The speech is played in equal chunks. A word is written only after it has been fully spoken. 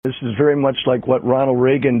This is very much like what Ronald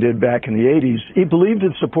Reagan did back in the 80s. He believed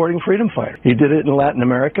in supporting freedom fighters. He did it in Latin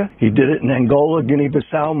America. He did it in Angola,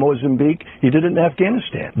 Guinea-Bissau, Mozambique. He did it in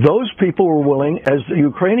Afghanistan. Those people were willing, as the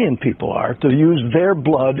Ukrainian people are, to use their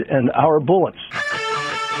blood and our bullets.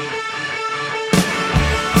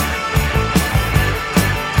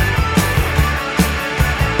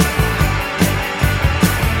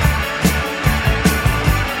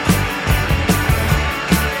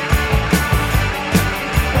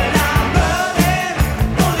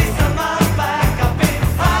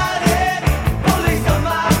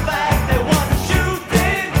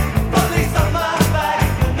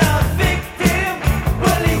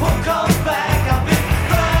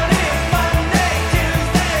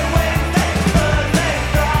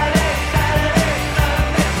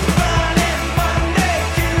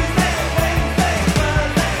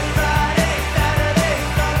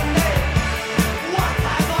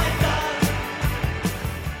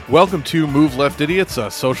 Welcome to Move Left Idiots,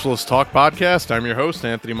 a socialist talk podcast. I'm your host,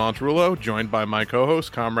 Anthony Monterullo, joined by my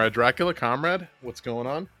co-host, Comrade Dracula. Comrade, what's going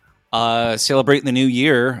on? Celebrating the new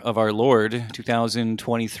year of our Lord,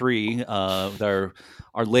 2023, with our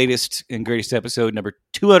latest and greatest episode, number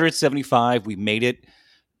 275. We made it,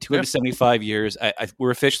 275 years.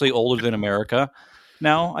 We're officially older than America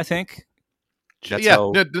now, I think.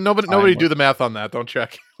 Nobody do the math on that. Don't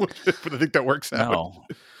check. But I think that works out. No.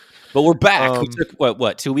 But we're back. We took, what,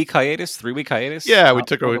 2-week hiatus? 3-week hiatus? Yeah, we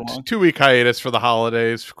took a 2-week hiatus for the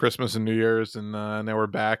holidays, for Christmas and New Year's, and now we're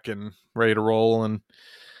back and ready to roll and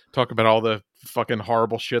talk about all the fucking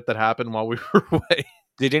horrible shit that happened while we were away.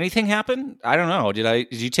 Did anything happen? I don't know. Did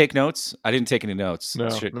you take notes? I didn't take any notes. No.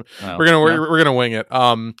 We're gonna wing it.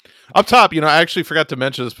 Up top, I actually forgot to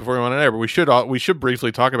mention this before we went on air, but we should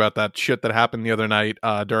briefly talk about that shit that happened the other night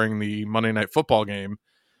during the Monday Night Football game.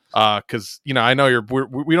 Because I know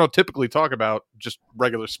we don't typically talk about just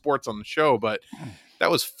regular sports on the show, but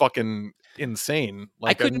that was fucking insane.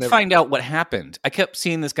 I couldn't find out what happened. I kept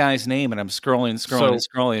seeing this guy's name, and I'm scrolling,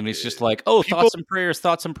 and it's just like, thoughts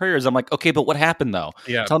and prayers. I'm like, okay, but what happened though?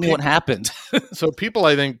 Yeah, tell me what happened. So people,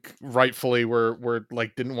 I think, rightfully were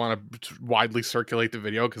like didn't want to widely circulate the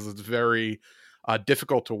video because it's very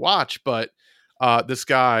difficult to watch. But this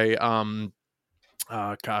guy,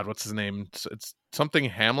 God, what's his name? It's something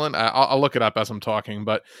Hamlin. I'll look it up as I'm talking,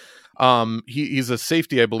 but he's a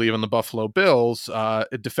safety, I believe, on the Buffalo Bills, a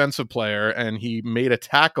defensive player, and he made a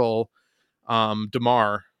tackle.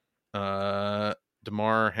 Damar Hamlin,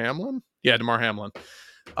 Damar Hamlin,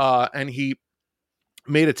 and he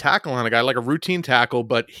made a tackle on a guy, like a routine tackle,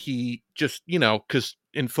 but he just because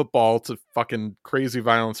in football it's a fucking crazy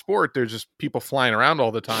violent sport. There's just people flying around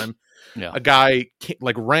all the time. Yeah. A guy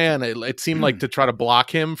ran. It seemed like to try to block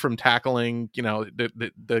him from tackling,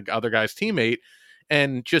 the other guy's teammate,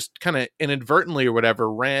 and just kind of inadvertently or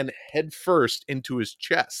whatever ran head first into his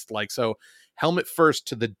chest, so helmet first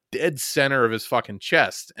to the dead center of his fucking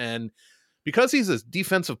chest. And because he's a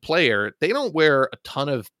defensive player, they don't wear a ton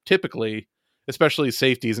of typically, especially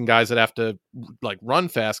safeties and guys that have to run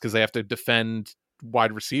fast because they have to defend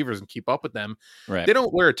wide receivers and keep up with them. Right. They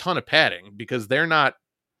don't wear a ton of padding because they're not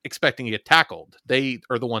expecting to get tackled. They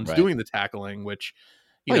are the ones doing the tackling, which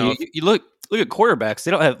you look at quarterbacks. They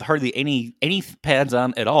don't have hardly any pads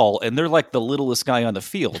on at all, and they're like the littlest guy on the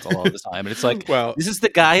field all the time. And it's like, well, this is the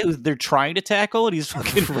guy who they're trying to tackle, and he's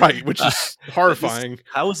fucking right, which is horrifying.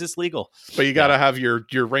 How is this legal? But you got to have your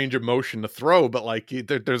range of motion to throw. But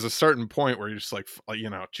there's a certain point where you're just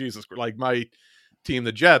Jesus, like my team,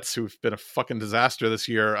 the Jets, who've been a fucking disaster this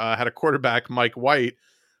year, had a quarterback, Mike White.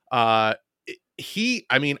 I've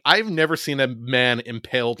never seen a man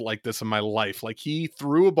impaled like this in my life. He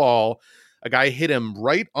threw a ball, a guy hit him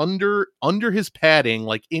right under his padding,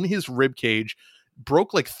 in his rib cage,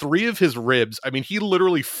 broke 3 of his ribs. He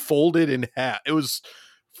literally folded in half. It was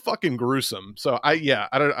fucking gruesome. So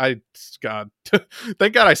God,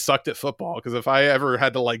 thank God I sucked at football, because if I ever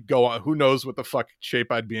had to go on, who knows what the fuck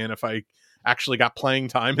shape I'd be in if I actually got playing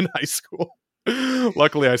time in high school.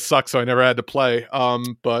 Luckily I suck, so I never had to play.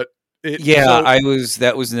 But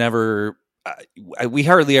that was never. We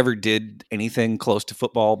hardly ever did anything close to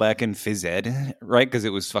football back in phys ed, right? Because it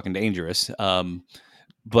was fucking dangerous.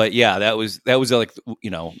 But yeah, that was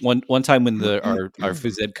one time when our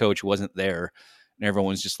phys ed coach wasn't there, and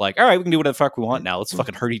everyone's just like, all right, we can do whatever the fuck we want now. Let's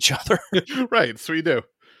fucking hurt each other. Right, so we do.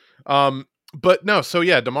 But no, so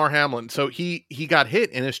yeah, Damar Hamlin. So he got hit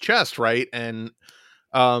in his chest, right, and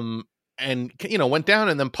went down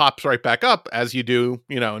and then pops right back up, as you do,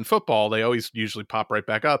 in football. They always usually pop right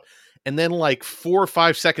back up. And then 4 or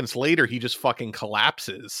 5 seconds later, he just fucking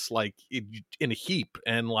collapses in a heap.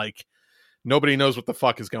 And nobody knows what the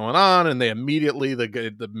fuck is going on, and they immediately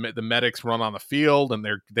the medics run on the field and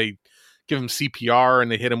they give him CPR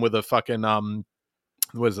and they hit him with a fucking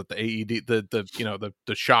what is it, the AED,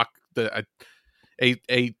 the shock, the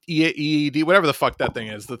AED, whatever the fuck that thing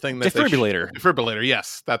is, the thing that defibrillator,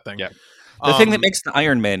 yes, that thing. Yeah. The thing that makes the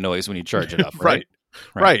Iron Man noise when you charge it up, right?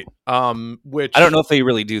 Right. Which I don't know if they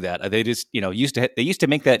really do that. They just, used to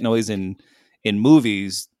make that noise in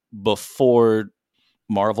movies before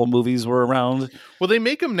Marvel movies were around. Well, they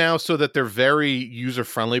make them now so that they're very user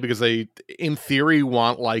friendly because they, in theory,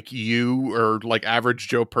 want like you or like average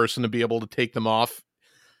Joe person to be able to take them off.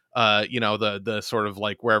 The sort of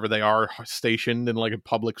like wherever they are stationed in like a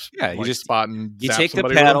public spot, and you take the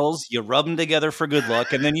paddles, you rub them together for good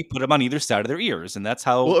luck, and then you put them on either side of their ears, and that's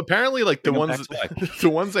how. Well, apparently, like the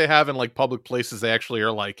ones they have in like public places, they actually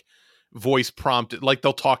are like voice prompted, like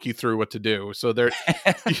they'll talk you through what to do. So they're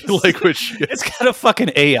like, which it's got a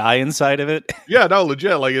fucking AI inside of it. Yeah, no,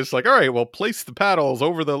 legit. Like it's like, all right, well, place the paddles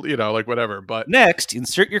over the, like whatever. But next,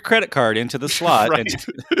 insert your credit card into the slot and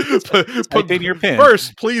type in your PIN.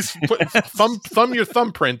 First, please thumb your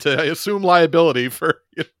thumbprint to assume liability for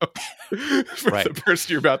the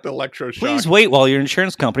person you're about to electroshock. Please wait while your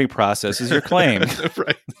insurance company processes your claim.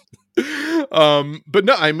 Right. But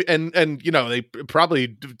no, they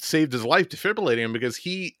probably saved his life defibrillating him because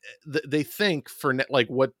they think for like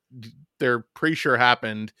what they're pretty sure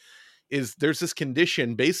happened is there's this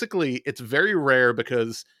condition. Basically, it's very rare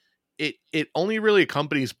because it only really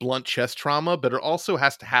accompanies blunt chest trauma, but it also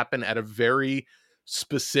has to happen at a very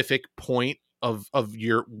specific point of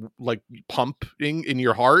your like pumping in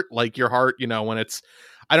your heart, like your heart, when it's,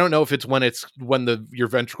 I don't know if it's when your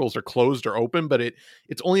ventricles are closed or open, but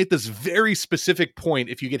it's only at this very specific point.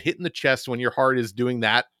 If you get hit in the chest when your heart is doing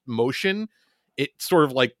that motion, it sort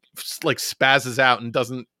of like spazzes out and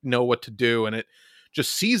doesn't know what to do, and it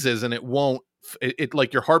just seizes, and it won't. It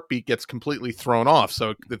like your heartbeat gets completely thrown off,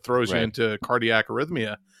 so it throws you into cardiac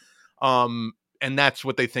arrhythmia. And that's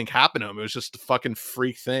what they think happened to him. It was just a fucking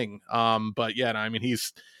freak thing. But yeah, I mean,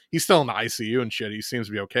 he's still in the ICU and shit. He seems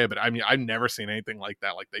to be okay. But I mean, I've never seen anything like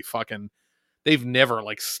that. Like they've never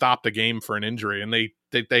like stopped a game for an injury, and they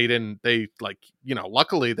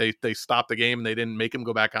luckily they stopped the game and they didn't make him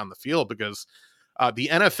go back on the field because the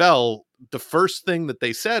NFL, the first thing that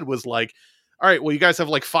they said was like, all right, well, you guys have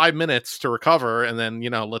like 5 minutes to recover, and then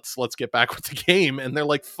let's get back with the game. And they're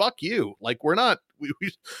like, fuck you, like we're not,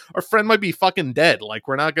 our friend might be fucking dead, like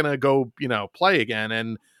we're not gonna go play again.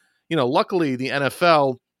 And luckily the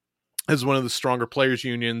NFL is one of the stronger players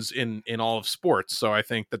unions in all of sports, so I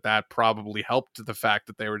think that probably helped the fact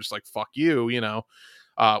that they were just like, fuck you,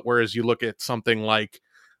 whereas you look at something like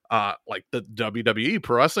the WWE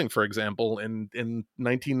Pro Wrestling, for example, in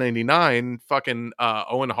 1999, fucking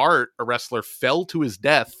Owen Hart, a wrestler, fell to his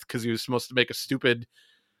death because he was supposed to make a stupid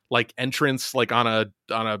like entrance, like on a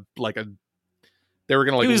they were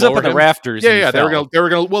gonna like, he was up on the rafters. Yeah, they were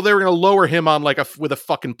gonna lower him on like with a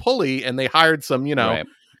fucking pulley, and they hired some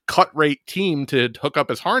cut rate team to hook up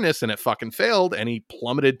his harness, and it fucking failed, and he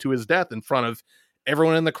plummeted to his death in front of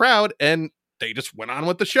everyone in the crowd, and they just went on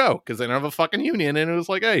with the show because they don't have a fucking union. And it was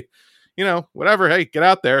like, hey, whatever, hey, get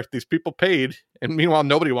out there, these people paid. And meanwhile,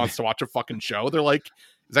 nobody wants to watch a fucking show. They're like,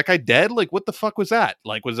 is that guy dead? Like, what the fuck was that?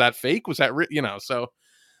 Like, was that fake? Was that so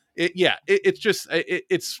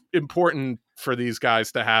it's important for these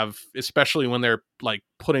guys to have, especially when they're like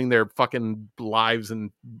putting their fucking lives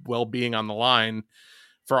and well-being on the line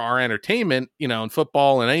for our entertainment, in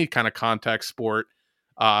football and any kind of contact sport,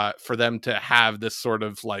 for them to have this sort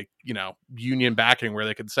of like, union backing where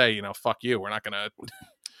they could say, fuck you, we're not going to.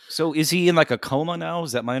 So is he in like a coma now?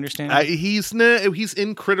 Is that my understanding? He's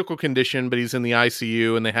in critical condition, but he's in the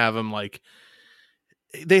ICU, and they have him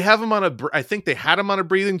on I think they had him on a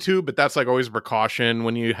breathing tube, but that's like always a precaution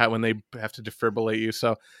when they have to defibrillate you.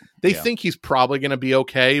 So they think he's probably going to be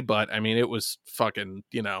okay. But I mean, it was fucking,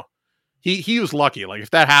 he was lucky. Like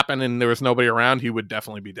if that happened and there was nobody around, he would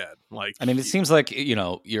definitely be dead. Like, I mean, it seems like,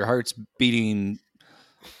 your heart's beating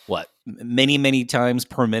many times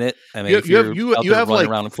per minute. I mean, you have like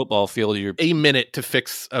around a football field, you're a minute to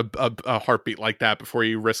fix a heartbeat like that before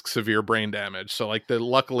you risk severe brain damage. So like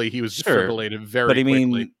luckily he was defibrillated very quickly. But I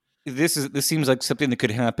mean, this seems like something that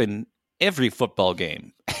could happen every football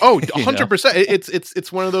game. Oh, 100%.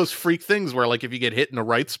 It's one of those freak things where like if you get hit in the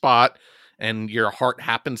right spot and your heart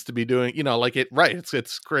happens to be doing,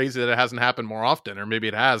 it's crazy that it hasn't happened more often, or maybe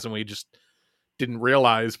it has and we just didn't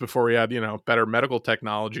realize before we had, better medical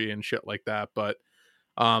technology and shit like that. But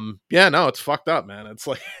it's fucked up, man. It's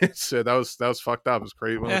like that was fucked up. It's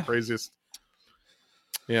crazy. One of the craziest.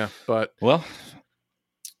 Yeah, but well,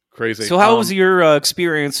 Crazy. So how was your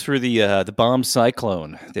experience for the bomb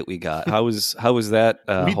cyclone that we got? How was that?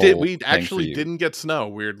 We actually didn't get snow.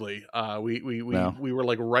 Weirdly, we were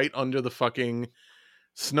like right under the fucking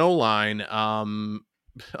snow line.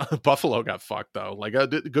 Buffalo got fucked though. Like a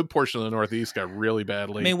good portion of the Northeast got really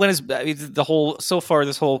badly. I mean, this whole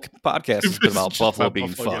podcast has been about Buffalo being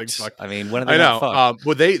fucked. I mean, when are they not fucked?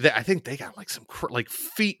 Well, they I think they got like some like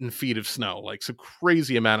feet and feet of snow, like some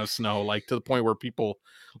crazy amount of snow, like to the point where people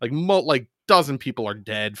like dozen people are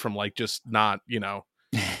dead from like just not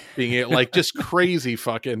being like just crazy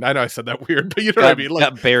fucking. I know I said that weird, but you know what I mean. Like,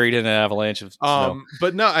 got buried in an avalanche of snow.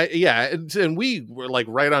 But no, and we were like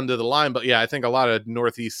right under the line. But yeah, I think a lot of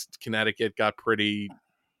Northeast Connecticut got pretty.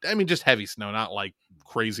 I mean, just heavy snow, not like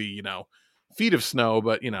crazy, feet of snow,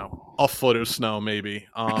 but a foot of snow maybe.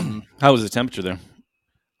 How was the temperature there?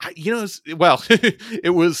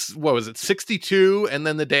 It was what was it, 62, and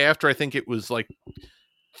then the day after, I think it was like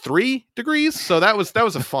 3 degrees. So that was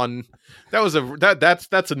a fun. That's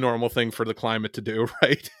a normal thing for the climate to do,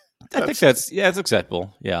 right? I think it's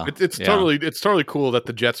acceptable. Yeah, it's totally cool that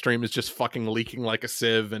the jet stream is just fucking leaking like a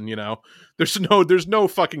sieve, and there's no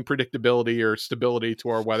fucking predictability or stability to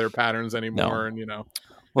our weather patterns anymore, and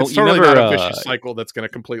it's totally not a vicious cycle that's going to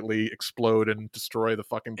completely explode and destroy the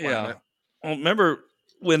fucking planet. Yeah. Well, remember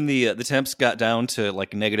when the temps got down to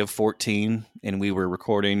like -14 and we were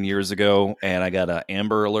recording years ago, and I got an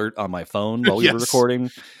Amber Alert on my phone while we were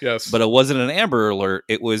recording? Yes. But it wasn't an Amber Alert.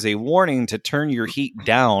 It was a warning to turn your heat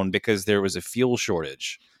down because there was a fuel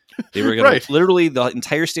shortage. They were going to literally, the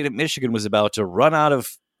entire state of Michigan was about to run out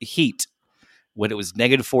of heat when it was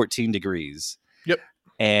 -14 degrees. Yep.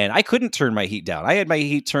 And I couldn't turn my heat down. I had my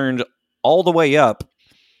heat turned all the way up,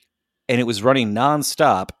 and it was running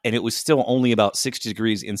nonstop, and it was still only about 60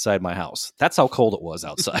 degrees inside my house. That's how cold it was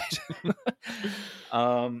outside.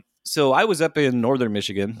 So I was up in northern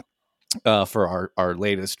Michigan for our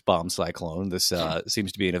latest bomb cyclone. This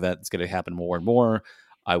seems to be an event that's going to happen more and more.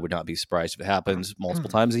 I would not be surprised if it happens multiple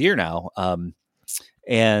times a year now.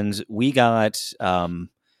 And we got,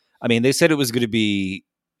 they said it was going to be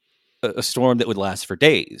a storm that would last for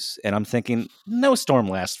days. And I'm thinking, no storm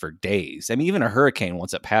lasts for days. I mean, even a hurricane,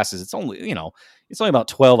 once it passes, it's only about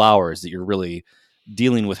 12 hours that you're really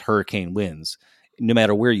dealing with hurricane winds, no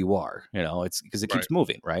matter where you are, it's because it keeps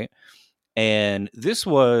moving. Right. And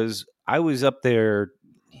I was up there,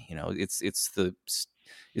 it's the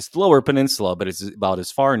lower peninsula, but it's about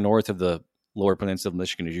as far north of the lower peninsula of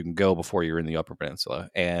Michigan as you can go before you're in the upper peninsula.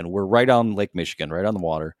 And we're right on Lake Michigan, right on the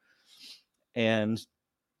water. And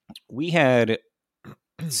we had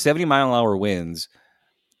 70-mile-an-hour winds,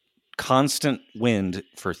 constant wind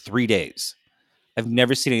for 3 days. I've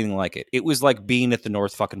never seen anything like it. It was like being at the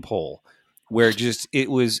North fucking Pole, where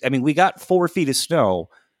we got 4 feet of snow,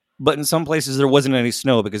 but in some places there wasn't any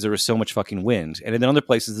snow because there was so much fucking wind. And in other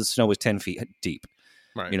places the snow was 10 feet deep.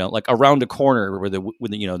 Right. Like around a corner where the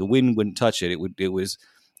wind wouldn't touch it. It was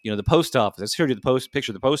the post office. I showed you the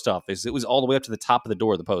picture of the post office. It was all the way up to the top of the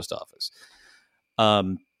door of the post office.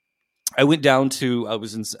 I went down to, I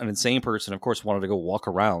was an insane person, of course, wanted to go walk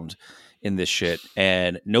around in this shit,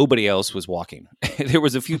 and nobody else was walking. There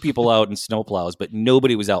was a few people out in snowplows, but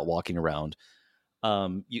nobody was out walking around. I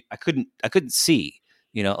couldn't see,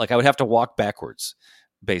 like I would have to walk backwards,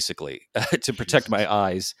 basically, to protect my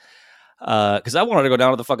eyes. Because I wanted to go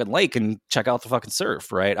down to the fucking lake and check out the fucking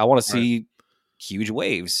surf, right? I want to see huge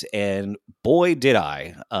waves, and boy, did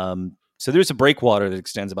I. So there's a breakwater that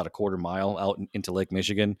extends about a quarter mile out into Lake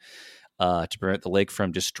Michigan to prevent the lake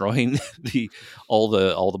from destroying all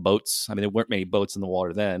the boats. I mean, there weren't many boats in the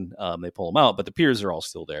water then. They pull them out, but the piers are all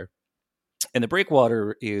still there. And the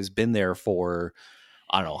breakwater has been there for,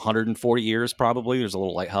 I don't know, 140 years probably. There's a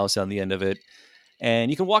little lighthouse on the end of it,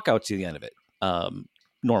 and you can walk out to the end of it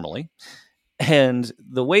normally. And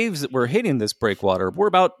the waves that were hitting this breakwater were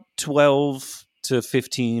about 12 to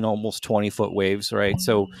 15, almost 20-foot waves, right?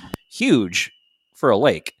 So huge for a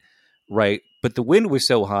lake, right? But the wind was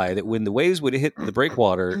so high that when the waves would hit the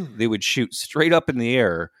breakwater, they would shoot straight up in the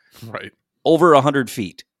air, right, over 100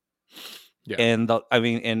 feet. Yeah. And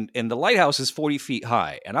the lighthouse is 40 feet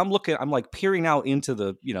high, and I'm like peering out into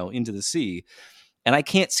the sea, and I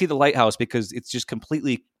can't see the lighthouse because it's just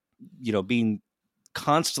completely, being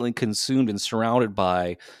constantly consumed and surrounded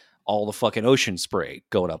by all the fucking ocean spray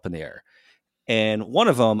going up in the air. And one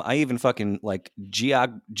of them, I even fucking like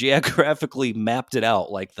geographically mapped it out,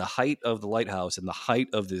 like the height of the lighthouse and the height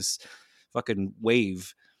of this fucking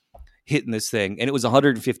wave hitting this thing. And it was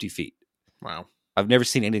 150 feet. Wow. I've never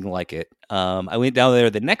seen anything like it. I went down there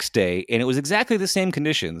the next day, and it was exactly the same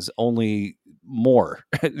conditions, only more.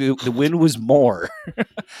 The wind was more.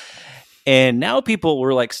 And now people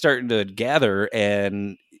were like starting to gather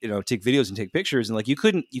and, take videos and take pictures. And like, you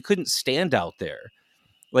couldn't stand out there.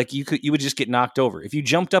 Like you would just get knocked over. If you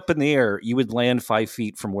jumped up in the air, you would land 5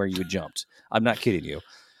 feet from where you had jumped. I'm not kidding you.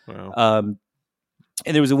 Wow.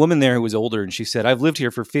 And there was a woman there who was older, and she said, "I've lived here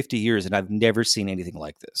for 50 years, and I've never seen anything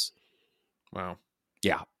like this." Wow.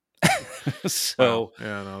 Yeah. So wow.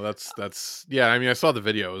 Yeah, no, that's yeah. I mean, I saw the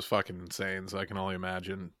video; it was fucking insane. So I can only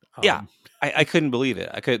imagine. Yeah, I couldn't believe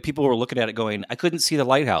it. People were looking at it, going, "I couldn't see the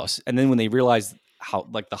lighthouse." And then when they realized how,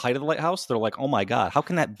 like, the height of the lighthouse, they're like, "Oh my god, how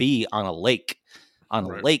can that be on a lake? On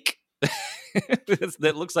a lake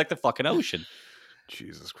that looks like the fucking ocean."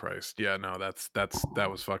 Jesus Christ. Yeah, no, that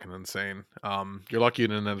was fucking insane. You're lucky you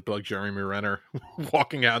didn't end up like Jeremy Renner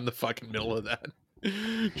walking out in the fucking middle of that.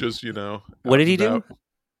 Just, What did he do?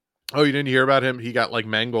 Oh, you didn't hear about him? He got like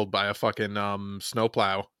mangled by a fucking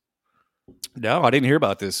snowplow. No, I didn't hear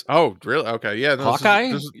about this. Oh, really? Okay, yeah. No, Hawkeye?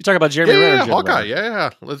 You're talking about Jeremy Renner? Yeah, Hawkeye.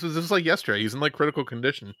 Yeah. This is like yesterday. He's in like critical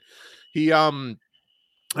condition. He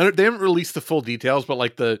they haven't released the full details, but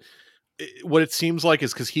like what it seems like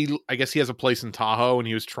is because I guess he has a place in Tahoe, and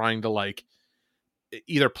he was trying to like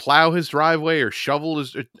either plow his driveway or shovel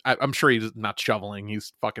his. I'm sure he's not shoveling.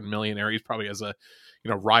 He's fucking millionaire. He probably has a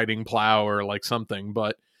riding plow or like something.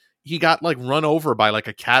 But he got like run over by like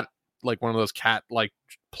a cat, like one of those cat like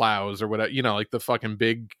plows or whatever. Like the fucking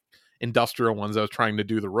big industrial ones that was trying to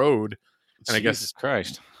do the road. And Jesus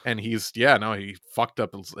Christ. And he fucked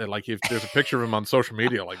up. Like if there's a picture of him on social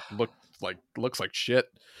media, looks like shit.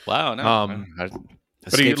 Wow, no.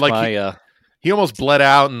 But he almost bled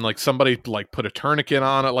out, and like somebody like put a tourniquet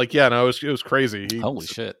on it. Like, yeah, no, it was crazy. Holy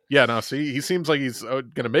shit. Yeah, no. See, he seems like he's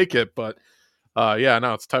gonna make it, but yeah,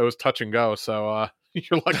 no, it was touch and go. So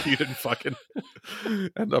you're lucky you didn't fucking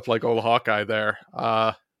end up like old Hawkeye there.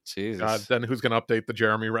 Jesus. God, then who's gonna update the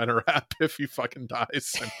Jeremy Renner app if he fucking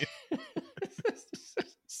dies?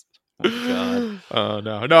 Oh,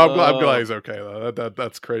 God. No, I'm glad he's okay though.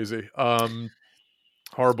 That's crazy.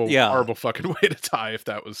 Horrible fucking way to die if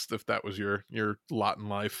that was your lot in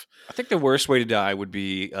life. I think the worst way to die would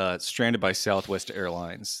be stranded by Southwest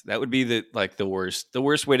Airlines. That would be the worst. The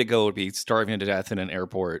worst way to go would be starving to death in an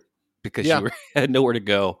airport because you had nowhere to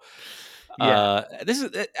go. Yeah.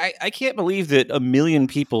 I can't believe that 1 million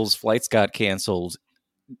people's flights got canceled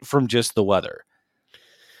from just the weather.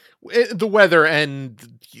 The weather, and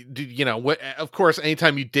of course,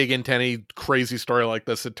 anytime you dig into any crazy story like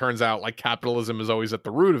this, it turns out like capitalism is always at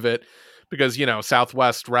the root of it, because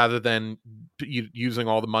Southwest, rather than using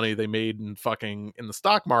all the money they made in the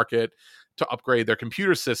stock market to upgrade their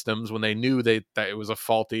computer systems when they knew that it was a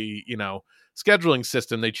faulty scheduling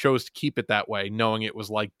system, they chose to keep it that way, knowing it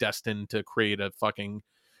was like destined to create a fucking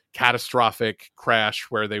catastrophic crash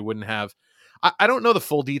where they wouldn't have. I don't know the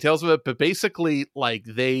full details of it, but basically, like,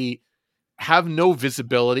 they have no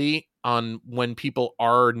visibility on when people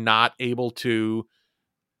are not able to,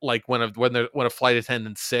 like, when a flight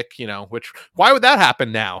attendant's sick, which, why would that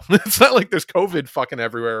happen now? It's not like there's COVID fucking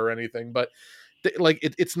everywhere or anything, but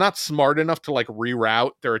it's not smart enough to like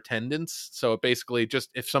reroute their attendants. So it basically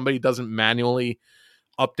just, if somebody doesn't manually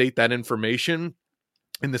update that information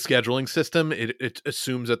in the scheduling system, it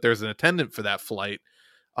assumes that there's an attendant for that flight.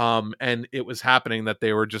 And it was happening that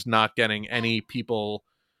they were just not getting any people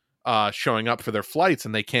showing up for their flights,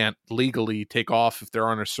 and they can't legally take off if there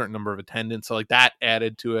aren't a certain number of attendants. So like that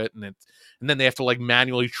added to it, and then they have to like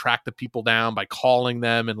manually track the people down by calling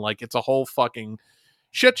them, and like it's a whole fucking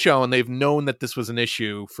shit show. And they've known that this was an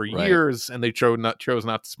issue for years, and they chose not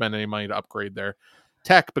to spend any money to upgrade their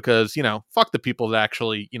tech because fuck the people that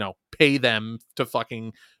actually pay them to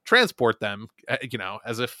fucking transport them,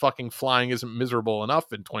 as if fucking flying isn't miserable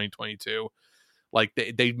enough in 2022. Like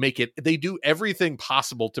they do everything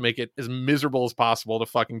possible to make it as miserable as possible to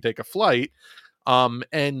fucking take a flight,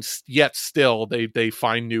 and yet still they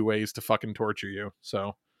find new ways to fucking torture you.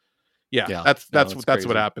 So that's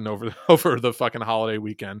what happened over the fucking holiday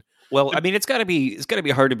weekend. Well, I mean, it's got to be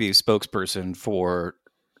hard to be a spokesperson for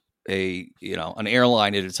an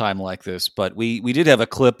airline at a time like this, but we did have a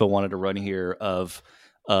clip I wanted to run here of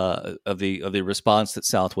the response that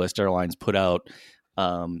Southwest Airlines put out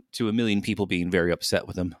to 1 million people being very upset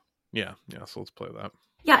with them. Yeah. So let's play that.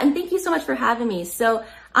 Yeah, and thank you so much for having me. So,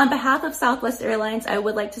 on behalf of Southwest Airlines, I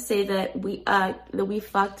would like to say that we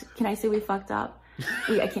fucked. Can I say we fucked up?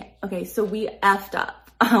 I can't. Okay, so we effed up.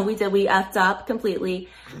 We effed up completely.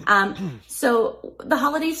 So the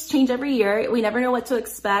holidays change every year. We never know what to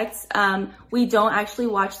expect. We don't actually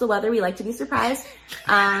watch the weather. We like to be surprised.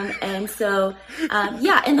 And so,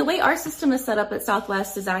 and the way our system is set up at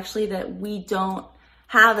Southwest is actually that we don't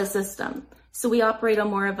have a system. So we operate on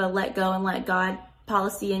more of a let go and let God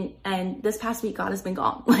policy, and this past week God has been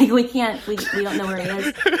gone. Like we don't know where he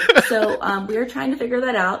is. So we are trying to figure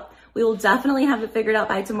that out. We will definitely have it figured out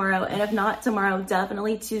by tomorrow, and if not tomorrow,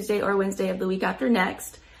 definitely Tuesday or Wednesday of the week after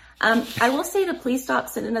next. I will say to please stop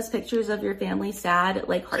sending us pictures of your family sad,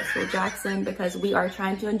 like Hartsfield Jackson, because we are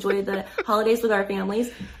trying to enjoy the holidays with our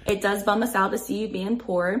families. It does bum us out to see you being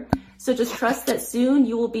poor. So just trust that soon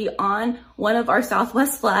you will be on one of our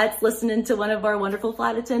Southwest flats, listening to one of our wonderful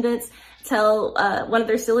flight attendants tell one of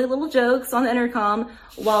their silly little jokes on the intercom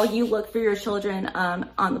while you look for your children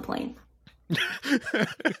on the plane.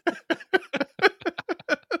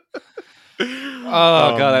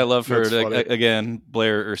 Oh God, I love her again,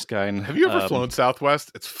 Blair Erskine. Have you ever flown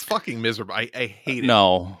Southwest? It's fucking miserable. I hate it.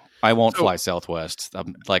 No, I won't fly Southwest.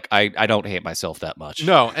 I don't hate myself that much.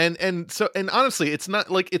 No, and honestly, it's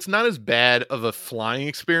not as bad of a flying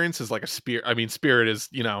experience as like a Spirit. I mean, Spirit is,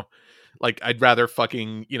 like I'd rather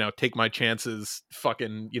fucking, take my chances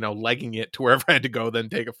fucking, legging it to wherever I had to go than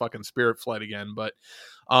take a fucking Spirit flight again. But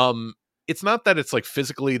it's not that it's like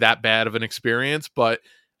physically that bad of an experience, but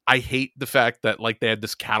I hate the fact that like they had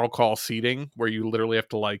this cattle call seating where you literally have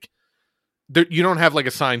to like, you don't have like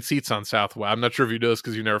assigned seats on Southwest. I'm not sure if you do this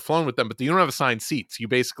because you've never flown with them, but you don't have assigned seats. You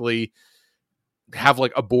basically have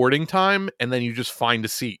like a boarding time and then you just find a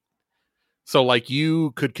seat. So like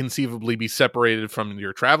you could conceivably be separated from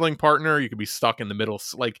your traveling partner. You could be stuck in the middle.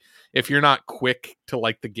 Like if you're not quick to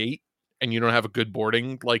like the gate and you don't have a good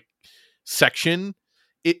boarding like section,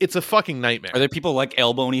 it's a fucking nightmare. Are there people like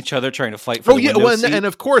elbowing each other trying to fight for the window seat? And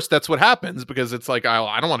of course that's what happens because it's like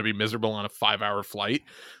I don't want to be miserable on a 5-hour flight,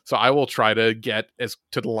 so I will try to get as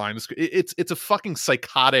to the line. It's a fucking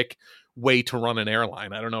psychotic way to run an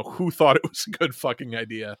airline. I don't know who thought it was a good fucking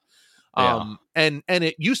idea. Yeah. And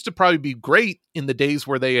it used to probably be great in the days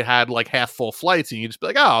where they had like half full flights and you just be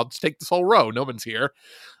like, oh, I'll just take this whole row. No one's here.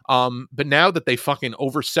 But now that they fucking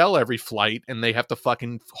oversell every flight and they have to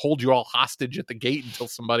fucking hold you all hostage at the gate until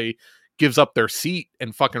somebody gives up their seat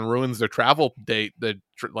and fucking ruins their travel date,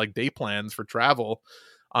 like day plans for travel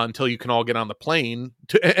until you can all get on the plane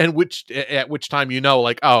at which time,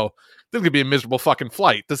 like, oh, this is gonna be a miserable fucking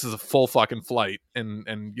flight. This is a full fucking flight. And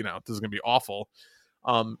this is gonna be awful.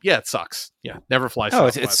 Yeah, it sucks. Yeah. Never fly. Oh,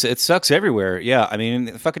 it sucks everywhere. Yeah. I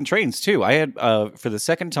mean, fucking trains too. I had, for the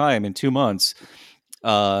second time in 2 months,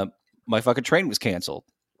 my fucking train was canceled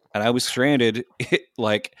and I was stranded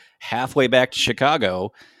like halfway back to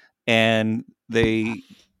Chicago, and they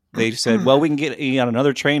said, well, we can get you on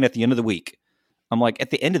another train at the end of the week. I'm like, at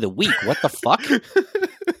the end of the week? What the fuck?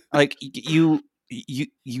 Like you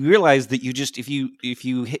realize that you just, if you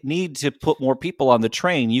need to put more people on the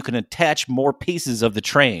train, you can attach more pieces of the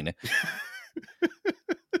train.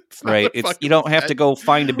 Right. You don't have to go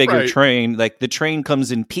find a bigger train. Like the train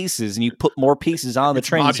comes in pieces and you put more pieces on the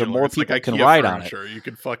train modular. So more people can ride on it. You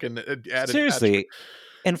can fucking add seriously.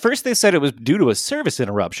 And first they said it was due to a service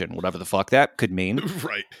interruption, whatever the fuck that could mean.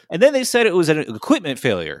 Right. And then they said it was an equipment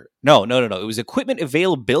failure. No. It was equipment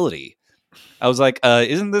availability. I was like,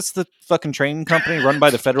 isn't this the fucking train company run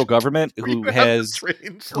by the federal government who has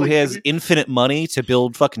infinite money to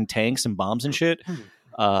build fucking tanks and bombs and shit?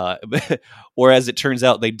 Or as it turns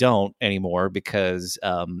out, they don't anymore because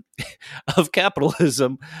of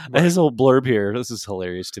capitalism. Right. His whole blurb here. This is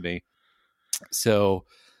hilarious to me. So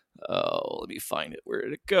let me find it. Where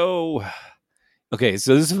did it go? Okay,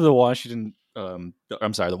 so this is the the Wall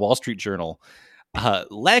Street Journal.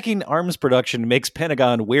 Lacking arms production makes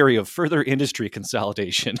Pentagon wary of further industry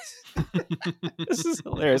consolidation. This is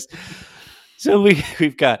hilarious. So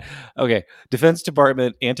we've got, Defense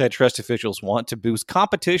Department antitrust officials want to boost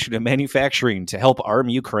competition in manufacturing to help arm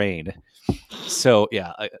Ukraine. So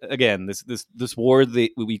yeah, again, this war that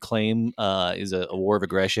we claim is a war of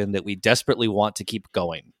aggression that we desperately want to keep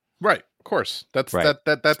going. Right, of course. That's right.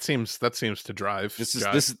 That seems to drive. This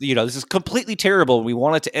is completely terrible. We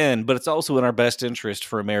want it to end, but it's also in our best interest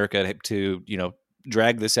for America to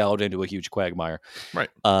drag this out into a huge quagmire. Right.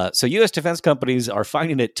 So U.S. defense companies are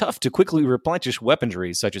finding it tough to quickly replenish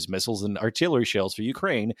weaponry such as missiles and artillery shells for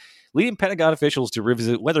Ukraine, leading Pentagon officials to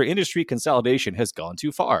revisit whether industry consolidation has gone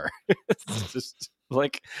too far. It's just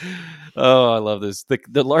like, oh, I love this.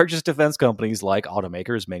 The largest defense companies, like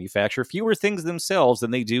automakers, manufacture fewer things themselves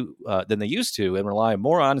than they used to, and rely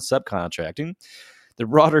more on subcontracting. The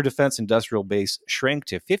broader defense industrial base shrank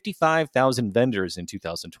to 55,000 vendors in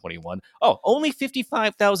 2021. Oh, only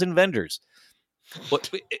 55,000 vendors.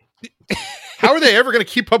 How are they ever going to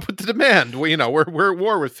keep up with the demand? Well, we're at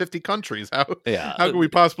war with 50 countries. How can we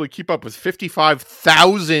possibly keep up with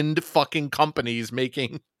 55,000 fucking companies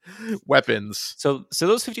making Weapons. So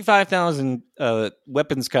those 55,000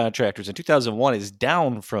 weapons contractors in 2001 is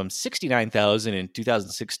down from 69,000 in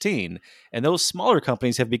 2016. And those smaller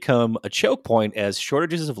companies have become a choke point as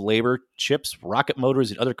shortages of labor, chips, rocket motors,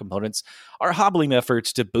 and other components are hobbling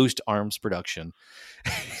efforts to boost arms production.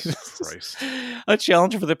 Christ. A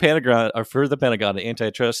challenge for the Pentagon and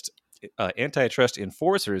antitrust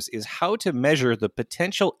enforcers is how to measure the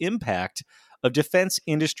potential impact of defense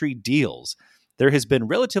industry deals. There has been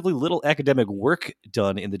relatively little academic work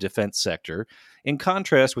done in the defense sector, in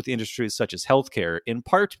contrast with industries such as healthcare, in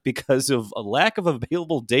part because of a lack of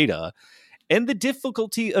available data and the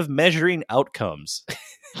difficulty of measuring outcomes.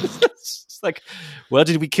 It's like, well,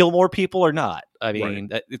 did we kill more people or not? I mean,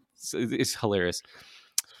 right. It's hilarious.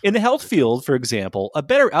 In the health field, for example, a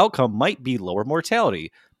better outcome might be lower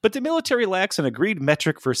mortality, but the military lacks an agreed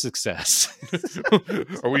metric for success.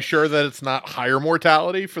 Are we sure that it's not higher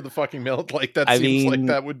mortality for the fucking military? Like seems like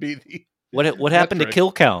that would be the what happened to kill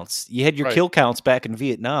counts? You had your kill counts back in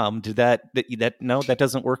Vietnam. Did that no, that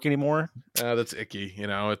doesn't work anymore? That's icky. You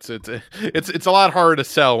know, it's a lot harder to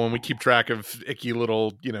sell when we keep track of icky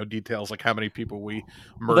little, you know, details like how many people we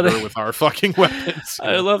murder with our fucking weapons.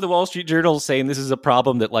 I love the Wall Street Journal saying this is a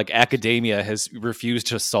problem that like academia has refused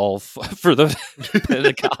to solve for the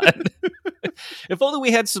Pentagon. If only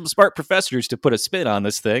we had some smart professors to put a spin on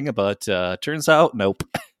this thing, but turns out, nope.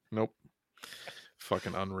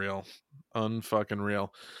 Fucking unreal. Unfucking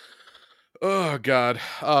real. Oh God.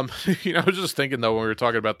 You know, I was just thinking though when we were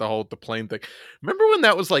talking about the plane thing. Remember when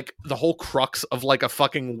that was like the whole crux of like a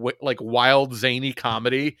fucking like wild zany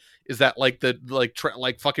comedy? Is that like the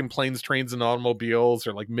like fucking Planes, Trains, and Automobiles,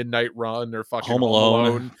 or like Midnight Run, or fucking Home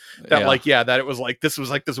Alone? That that it was like this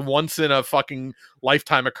once in a fucking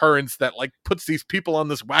lifetime occurrence that like puts these people on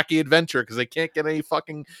this wacky adventure because they can't get any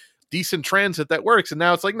fucking decent transit that works. And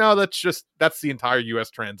now it's like, no, that's the entire US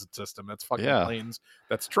transit system. That's fucking planes.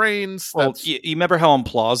 That's trains. Well, you remember how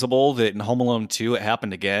implausible that in Home Alone 2 it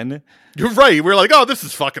happened again? You're right. We're like, oh, this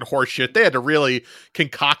is fucking horseshit. They had to really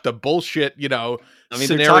concoct a bullshit, you know,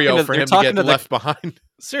 scenario for him to get left behind.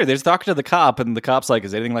 Sure, they're talking to the cop, and the cop's like,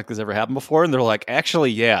 has anything like this ever happened before? And they're like,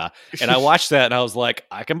 actually, yeah. And I watched that, and I was like,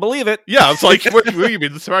 I can believe it. Yeah, it's like, what do you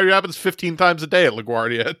mean? This probably happens 15 times a day at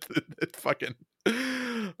LaGuardia. It's fucking...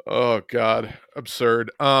 Oh God, absurd.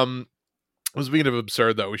 Speaking of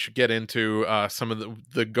absurd, though, we should get into some of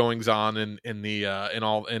the goings on in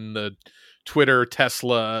the Twitter,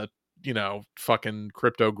 Tesla, you know, fucking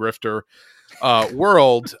crypto grifter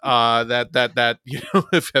world that you know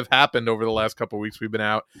have happened over the last couple of weeks we've been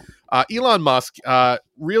out. Elon Musk,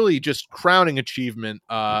 really just crowning achievement.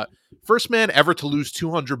 First man ever to lose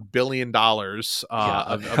 $200 billion of his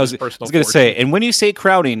personal fortune. I was going to say, and when you say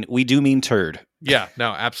crowning, we do mean turd. Yeah, no,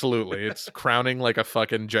 absolutely. It's crowning like a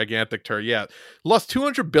fucking gigantic turd. Yeah. Lost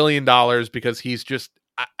 $200 billion because he's just,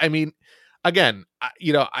 I mean, again,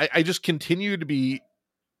 I just continue to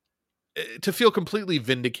feel completely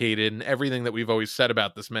vindicated in everything that we've always said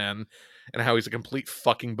about this man and how he's a complete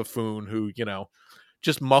fucking buffoon who, you know,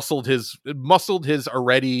 just muscled his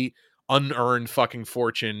already unearned fucking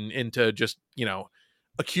fortune into just, you know,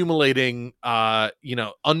 accumulating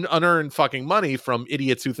unearned fucking money from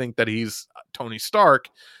idiots who think that he's Tony Stark.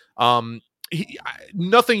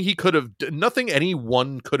 Nothing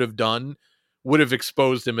anyone could have done would have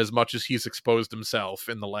exposed him as much as he's exposed himself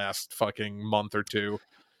in the last fucking month or two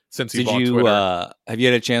since he bought Twitter. Have you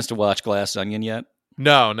had a chance to watch Glass Onion yet?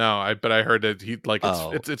 No, but I heard that he like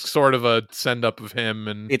it's sort of a send up of him,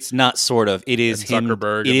 and it's not sort of. It is him.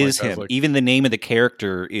 Zuckerberg. It is him. Even the name of the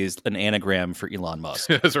character is an anagram for Elon Musk.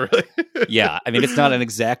 Is really? Yeah, I mean it's not an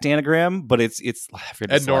exact anagram, but it's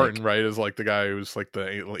Ed Norton, right? Is like the guy who's like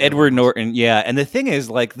the Edward Norton. Yeah, and the thing is,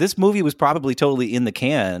 like, this movie was probably totally in the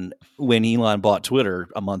can when Elon bought Twitter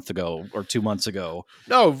a month ago or 2 months ago.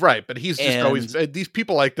 No, right, but he's just always these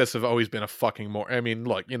people like this have always been a fucking more. I mean,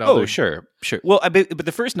 look, you know. Oh, sure. Well, but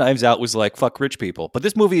the first Knives Out was like fuck rich people, but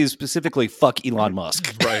this movie is specifically fuck Elon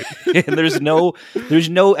Musk, right? And there's no.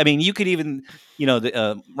 I mean, you could even, you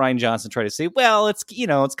know, Ryan Johnson try to say, well, it's, you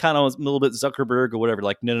know, it's kind of a little bit Zuckerberg or whatever.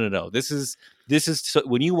 Like, no. This is so,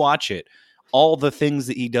 when you watch it, all the things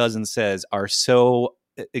that he does and says are so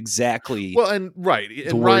exactly well, and right.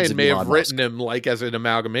 And Ryan may have written him like as an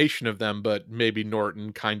amalgamation of them, but maybe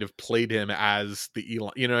Norton kind of played him as the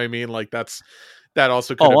Elon. You know what I mean? Like that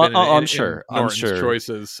also could have been I'm sure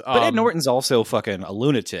choices. But Ed Norton's also fucking a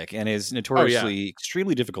lunatic and is notoriously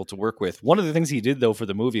extremely difficult to work with. One of the things he did though for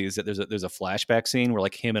the movie is that there's a flashback scene where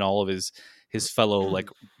like him and all of his fellow like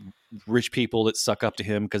rich people that suck up to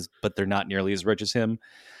him but they're not nearly as rich as him.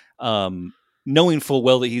 knowing full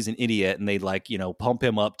well that he's an idiot, and they like, pump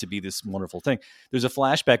him up to be this wonderful thing. There's a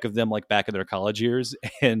flashback of them like back in their college years,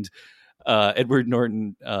 and Edward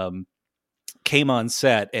Norton came on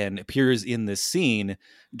set and appears in this scene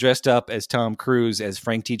dressed up as Tom Cruise as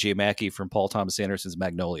Frank T.J. Mackey from Paul Thomas Anderson's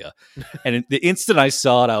Magnolia. And the instant I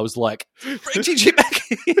saw it, I was like, Frank T.J.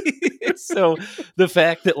 Mackey. So the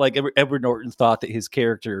fact that like Edward Norton thought that his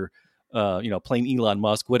character, playing Elon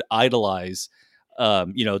Musk, would idolize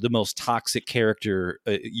the most toxic character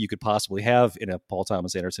you could possibly have in a Paul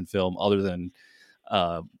Thomas Anderson film, other than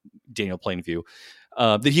Daniel Plainview,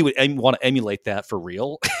 that he would want to emulate that for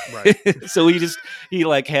real. Right. So he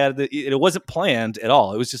like had it wasn't planned at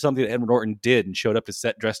all. It was just something that Edward Norton did and showed up to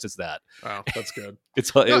set dressed as that. Wow, that's good.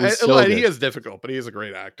 He is difficult, but he is a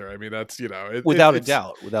great actor. I mean, that's without a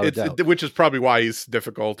doubt. Which is probably why he's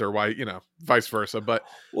difficult, or why vice versa. But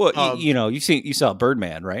you saw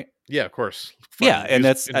Birdman, right? Yeah, of course. And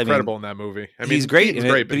that's incredible in that movie. I mean, he's great in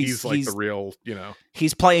it, but he's like the real,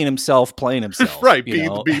 he's playing himself, right?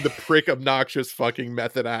 Being the prick, obnoxious, fucking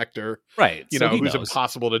method actor, right? Who's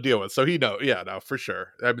impossible to deal with. So he knows, for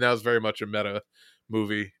sure. I mean, that was very much a meta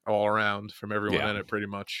movie all around from everyone in it, pretty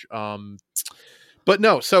much. But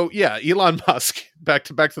no, so yeah, Elon Musk, back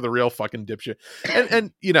to the real fucking dipshit,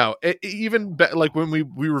 and even like when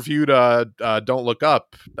we reviewed Don't Look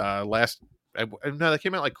Up last. No, that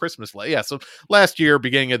came out like Christmas. Yeah, so last year,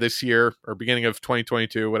 beginning of this year, or beginning of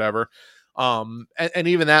 2022, whatever. And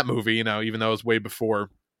even that movie, even though it was way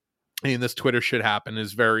before, this Twitter shit happened,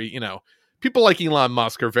 is very, people like Elon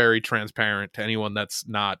Musk are very transparent to anyone that's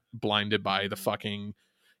not blinded by the fucking,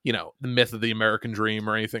 the myth of the American dream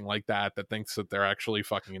or anything like that thinks that they're actually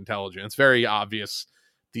fucking intelligent. It's very obvious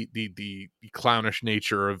the clownish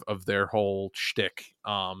nature of their whole shtick.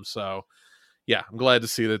 So. Yeah, I'm glad to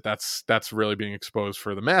see that's really being exposed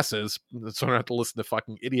for the masses, so I don't have to listen to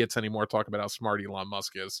fucking idiots anymore talk about how smart Elon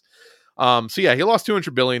Musk is. So yeah, he lost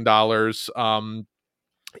 $200 billion.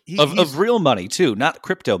 Of real money too, not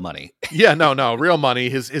crypto money. Yeah, no, real money.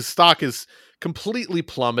 His stock is completely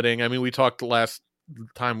plummeting. I mean, we talked last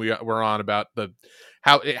time we were on about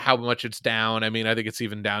how much it's down. I mean, I think it's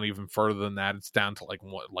even down even further than that. It's down to like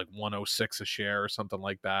 106 a share or something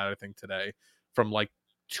like that, I think, today, from like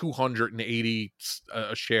 280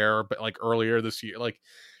 a share, but like earlier this year, like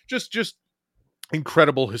just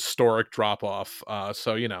incredible historic drop off.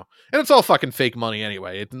 So and it's all fucking fake money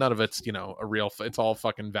anyway. None of it's a real. It's all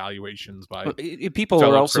fucking valuations by people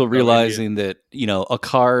are also realizing that a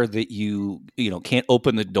car that you can't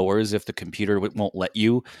open the doors if the computer won't let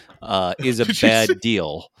you is a bad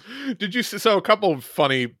deal. Did you see? So a couple of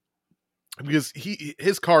funny, because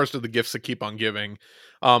his cars are the gifts that keep on giving.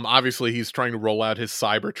 Obviously, he's trying to roll out his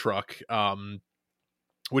Cybertruck,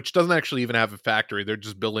 which doesn't actually even have a factory. They're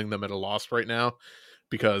just building them at a loss right now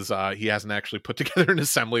because he hasn't actually put together an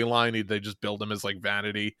assembly line. They just build them as like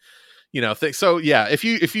vanity, So yeah,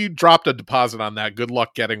 if you dropped a deposit on that, good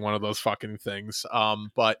luck getting one of those fucking things.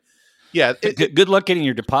 But yeah, good luck getting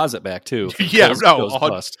your deposit back too. Yeah, no,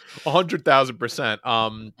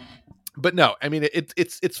 100,000%. But no, I mean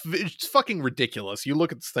it's fucking ridiculous. You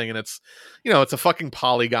look at this thing and it's it's a fucking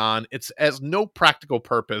polygon. It's as no practical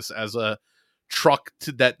purpose as a truck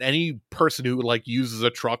that any person who like uses a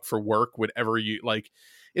truck for work would ever use. Like,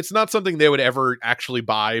 it's not something they would ever actually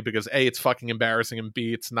buy because A, it's fucking embarrassing, and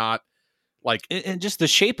B, it's not like, and just the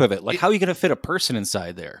shape of it. Like, how are you going to fit a person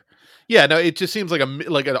inside there? Yeah, no, it just seems like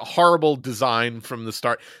a horrible design from the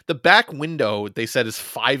start. The back window, they said, is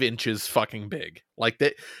 5 inches fucking big. Like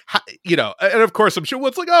that, and of course I'm sure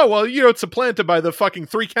it's like, oh, well, it's supplanted by the fucking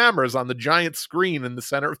 3 cameras on the giant screen in the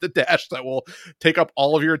center of the dash that will take up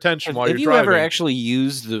all of your attention while you're driving. Have you ever actually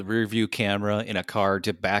used the rear view camera in a car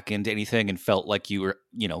to back into anything and felt like you were,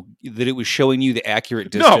 that it was showing you the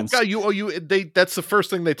accurate distance? No, that's the first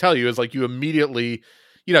thing they tell you is like you immediately.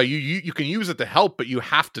 You can use it to help, but you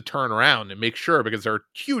have to turn around and make sure because there are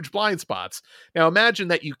huge blind spots. Now imagine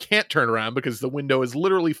that you can't turn around because the window is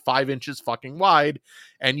literally 5 inches fucking wide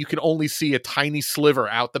and you can only see a tiny sliver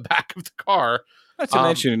out the back of the car. Not to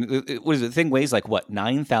mention, what is it? The thing weighs like what,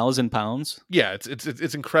 9,000 pounds? Yeah,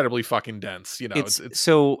 it's incredibly fucking dense. It's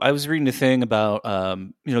so I was reading a thing about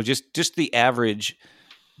just the average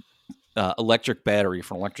electric battery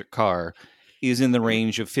for an electric car is in the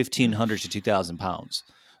range of 1,500 to 2,000 pounds.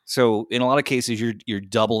 So in a lot of cases, you're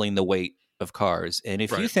doubling the weight of cars. And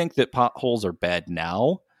if you think that potholes are bad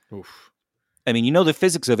now, oof. I mean, the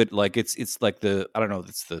physics of it, like it's like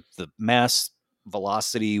it's the mass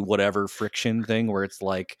velocity, whatever friction thing where it's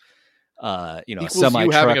like, Equals you having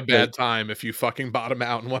semi-truck a bad time if you fucking bottom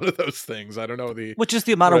out in one of those things. I don't know which is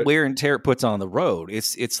the amount of wear and tear it puts on the road.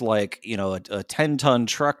 It's like, a 10-ton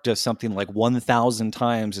truck does something like 1,000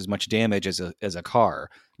 times as much damage as a car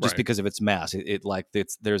just because of its mass.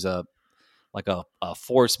 There's a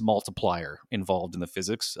force multiplier involved in the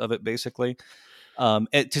physics of it, basically.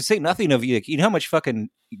 And to say nothing of, how much fucking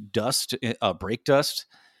dust, brake dust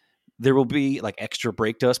there will be, like, extra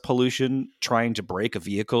brake dust pollution trying to brake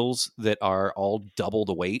vehicles that are all double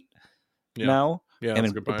the weight now. Yeah,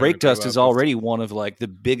 and brake dust is already one of, like, the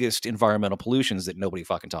biggest environmental pollutions that nobody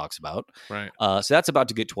fucking talks about. Right. So that's about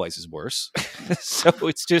to get twice as worse. So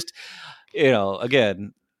it's just,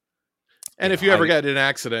 again. And if you ever get in an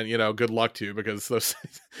accident, good luck to you, because those.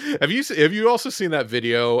 Have you also seen that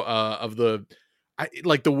video of the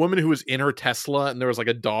woman who was in her Tesla and there was like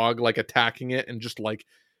a dog like attacking it and just like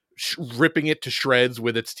ripping it to shreds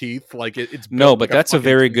with its teeth? Like it's no, but that's a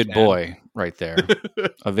very good boy right there.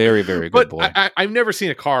 A very, very good boy. I've never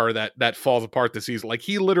seen a car that falls apart this easily. Like,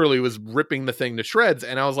 he literally was ripping the thing to shreds,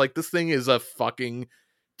 and I was like, this thing is a fucking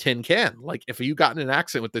tin can. Like, if you got in an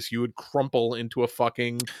accident with this, you would crumple into a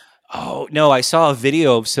fucking. Oh, no, I saw a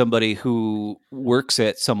video of somebody who works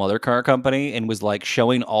at some other car company and was like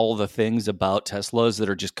showing all the things about Teslas that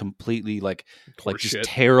are just completely like just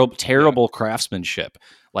terrible craftsmanship.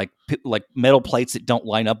 Like metal plates that don't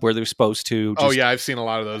line up where they're supposed to. I've seen a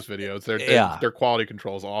lot of those videos. Their quality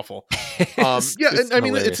control is awful. It's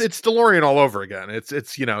DeLorean all over again. It's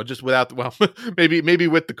just without maybe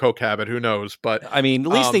with the coke habit, who knows? But I mean,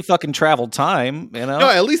 at least they fucking traveled time, No,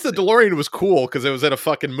 at least the DeLorean was cool because it was at a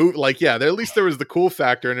fucking movie. Like, at least there was the cool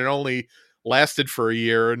factor, and it only lasted for a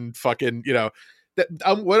year, and fucking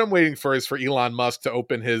what I'm waiting for is for Elon Musk to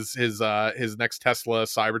open his next Tesla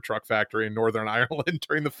Cybertruck factory in Northern Ireland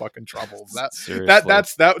during the fucking Troubles.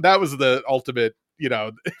 That was the ultimate,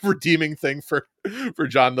 redeeming thing for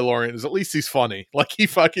John DeLorean, is at least he's funny. Like, he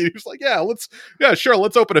was like,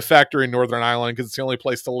 let's open a factory in Northern Ireland because it's the only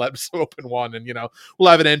place to let us open one, and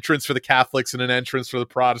we'll have an entrance for the Catholics and an entrance for the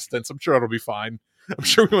Protestants. I'm sure it'll be fine. I'm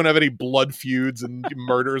sure we won't have any blood feuds and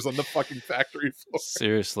murders on the fucking factory floor.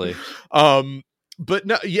 Seriously. But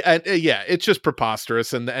no, it's just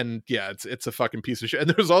preposterous, and it's a fucking piece of shit. And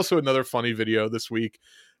there's also another funny video this week,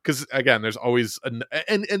 because again, there's always and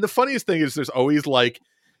the funniest thing is there's always like,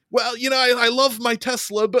 well, I love my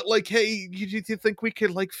Tesla, but like, hey, do you think we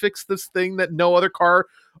could like fix this thing that no other car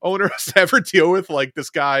owner has to ever deal with? Like,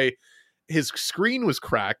 this guy, his screen was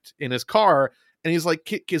cracked in his car, and he's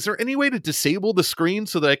like, is there any way to disable the screen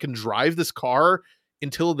so that I can drive this car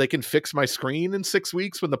until they can fix my screen in 6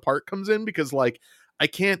 weeks when the part comes in? Because like, I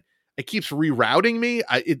can't, it keeps rerouting me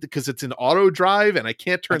because it's an auto drive and I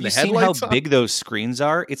can't turn the headlights on. Have you seen how big those screens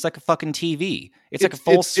are? It's like a fucking TV. It's like a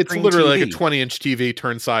full screen It's literally TV. like a 20-inch TV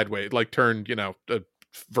turned sideways, like turned,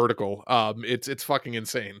 vertical. It's fucking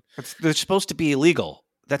insane. They're supposed to be illegal.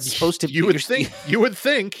 That's supposed to be. You would think you'd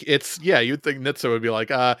think Nitsa would be like,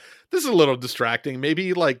 this is a little distracting.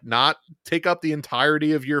 Maybe like not take up the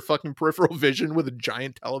entirety of your fucking peripheral vision with a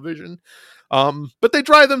giant television. But they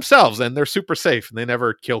drive themselves and they're super safe and they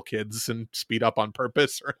never kill kids and speed up on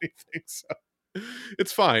purpose or anything. So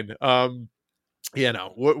it's fine.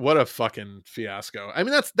 What a fucking fiasco. I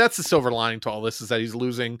mean, that's the silver lining to all this, is that he's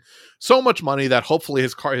losing so much money that hopefully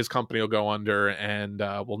his company will go under, and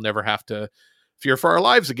we'll never have to fear for our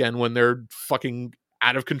lives again when they're fucking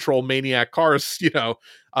out of control maniac cars,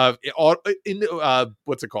 what's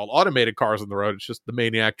it called? Automated cars on the road. It's just the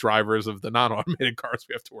maniac drivers of the non-automated cars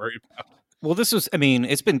we have to worry about. Well,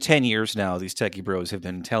 it's been 10 years now. These techie bros have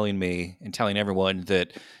been telling me and telling everyone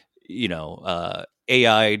that, AI,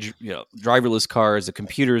 driverless cars, the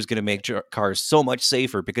computer is going to make cars so much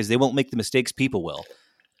safer because they won't make the mistakes people will.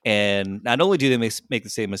 And not only do they make the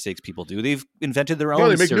same mistakes people do, they've invented their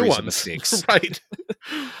own series of mistakes. Right.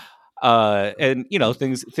 And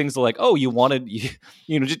things like, oh, you wanted,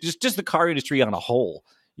 just the car industry on a whole,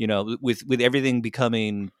 with everything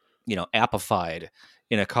becoming, appified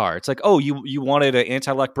in a car. It's like, oh, you wanted an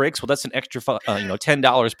anti-lock brakes? Well, that's an extra,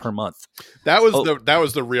 $10 per month. That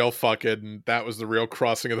was the real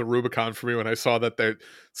crossing of the Rubicon for me when I saw that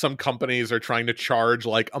some companies are trying to charge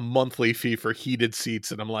like a monthly fee for heated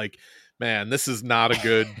seats, and I'm like, man, this is not a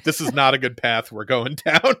good path we're going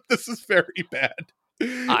down. This is very bad.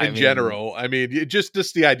 General. I mean, just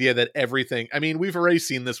the idea that everything, I mean, we've already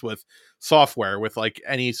seen this with software, with like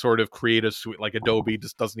any sort of creative suite, like Adobe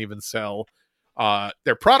just doesn't even sell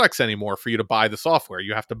their products anymore for you to buy the software.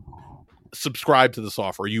 You have to subscribe to the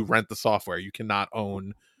software. You rent the software. You cannot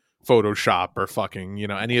own Photoshop or fucking, you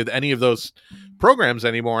know, any of those programs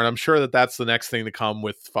anymore. And I'm sure that that's the next thing to come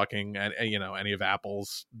with fucking, you know, any of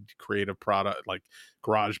Apple's creative product, like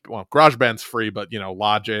GarageBand's free, but, you know,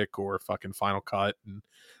 Logic or fucking Final Cut. And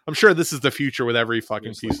I'm sure this is the future with every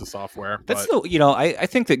fucking piece of software. That's still, you know, I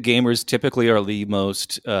think that gamers typically are the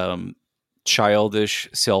most childish,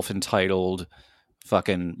 self-entitled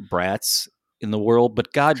fucking brats in the world,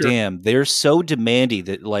 but goddamn, they're so demanding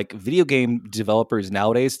that like video game developers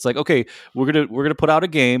nowadays, it's like, okay, we're gonna put out a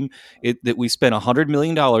game that we spent $100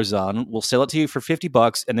 million on. We'll sell it to you for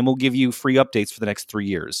 $50, and then we'll give you free updates for the next 3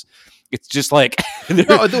 years. It's just like they've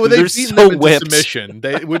beaten so them into submission,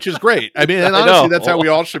 which is great. I mean, and honestly, that's how we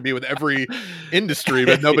all should be with every industry,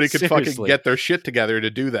 but nobody can fucking get their shit together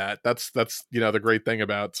to do that. That's you know, the great thing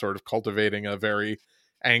about sort of cultivating a very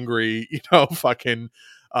angry, you know, fucking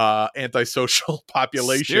antisocial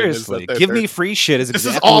population. Seriously, give me free shit. This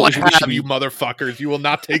is all I have, you motherfuckers. You will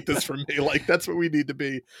not take this from me. Like, that's what we need to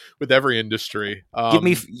be with every industry. Give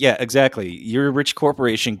me, yeah, exactly. You're a rich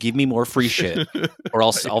corporation. Give me more free shit, or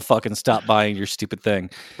I'll fucking stop buying your stupid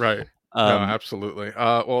thing. Right. No, absolutely.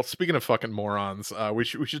 Well, speaking of fucking morons, we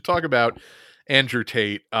should talk about Andrew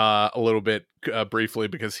Tate a little bit briefly,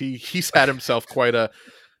 because he's had himself quite a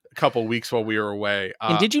couple weeks while we were away.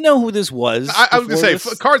 And did you know who this was? I was gonna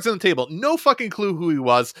say, cards on the table. No fucking clue who he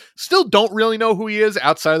was. Still don't really know who he is,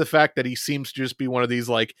 outside of the fact that he seems to just be one of these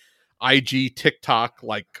like IG, TikTok,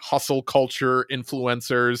 like hustle culture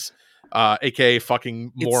influencers, aka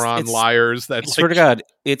fucking moron liars. That, swear to God,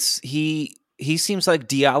 he seems like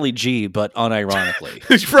Diali G, but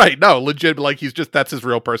unironically. Right. No, legit. Like, that's his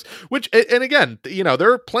real person. Which, and again, you know,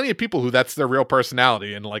 there are plenty of people who that's their real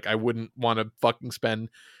personality. And like, I wouldn't want to fucking spend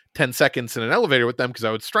 10 seconds in an elevator with them because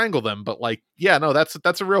I would strangle them. But like, yeah, no,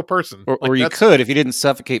 that's a real person. Or you could, if you didn't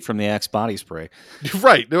suffocate from the Axe body spray.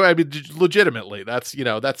 Right. No, I mean, legitimately, that's, you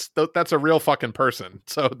know, that's a real fucking person.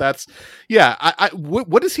 So that's, yeah.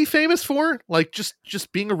 What is he famous for? Like,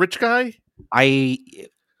 just being a rich guy?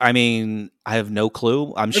 I mean, I have no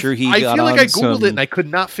clue. I'm sure he. I feel like I googled it and I could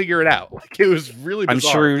not figure it out. Like, it was really bizarre. I'm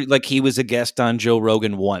sure, like, he was a guest on Joe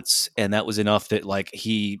Rogan once, and that was enough that like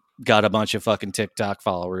he got a bunch of fucking TikTok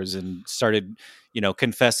followers and started, you know,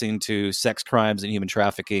 confessing to sex crimes and human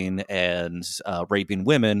trafficking and raping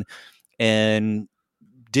women, and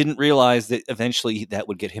didn't realize that eventually that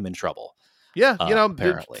would get him in trouble. Yeah, you know,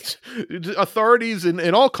 apparently authorities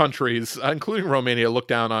in all countries, including Romania, look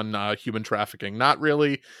down on human trafficking. Not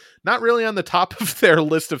really on the top of their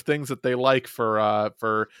list of things that they like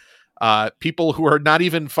for people who are not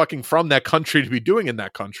even fucking from that country to be doing in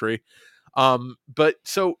that country. But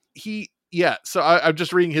so I'm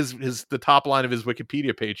just reading the top line of his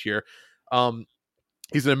Wikipedia page here.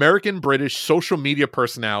 He's an American British social media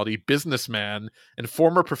personality, businessman, and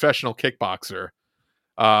former professional kickboxer.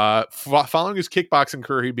 Following his kickboxing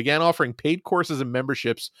career, he began offering paid courses and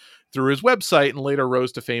memberships through his website and later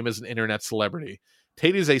rose to fame as an internet celebrity.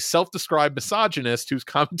 Tate is a self-described misogynist whose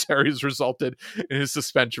commentaries resulted in his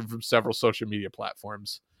suspension from several social media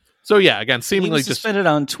platforms. So yeah, again, seemingly he was suspended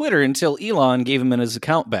on Twitter until Elon gave him his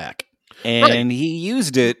account back, and he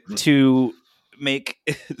used it to make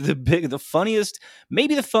the funniest,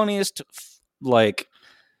 maybe the funniest, like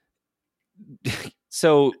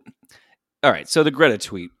so. All right, so the Greta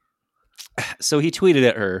tweet. So he tweeted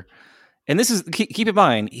at her, and this is, keep in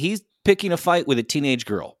mind, he's picking a fight with a teenage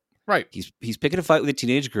girl. Right. He's picking a fight with a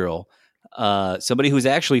teenage girl, somebody who's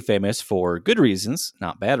actually famous for good reasons,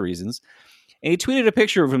 not bad reasons. And he tweeted a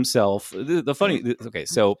picture of himself. Okay,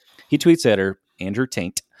 so he tweets at her, Andrew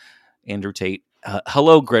Tate.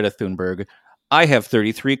 Hello, Greta Thunberg. I have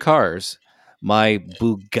 33 cars. My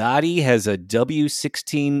Bugatti has a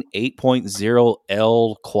W16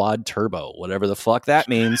 8.0L quad turbo, whatever the fuck that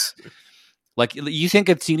means. Like, you think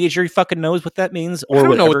a teenager fucking knows what that means? Or I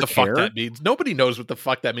don't know what the fuck that means. Nobody knows what the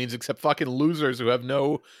fuck that means except fucking losers who have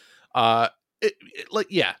no, I'm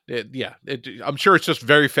sure it's just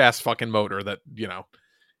very fast fucking motor that, you know,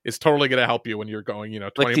 is totally going to help you when you're going,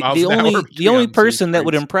 20 miles an hour. The only person that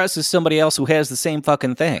would impress is somebody else who has the same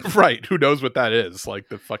fucking thing. Right. Who knows what that is? Like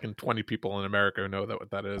the fucking 20 people in America who know what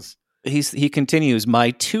that is. He continues, my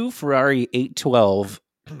 2 Ferrari 812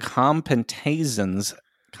 Competitions.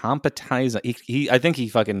 I think he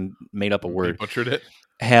fucking made up a word. He butchered it.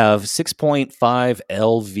 Have 6.5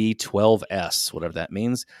 LV12S, whatever that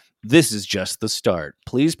means. This is just the start.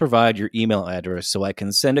 Please provide your email address so I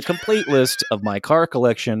can send a complete list of my car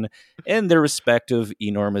collection and their respective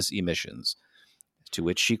enormous emissions. To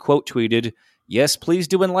which she quote tweeted, yes, please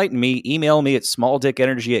do enlighten me. Email me at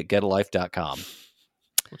smalldickenergy@getalife.com.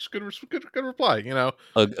 Which is good reply, you know.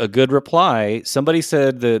 A good reply. Somebody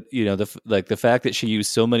said that, you know, the fact that she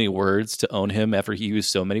used so many words to own him after he used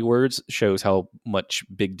so many words shows how much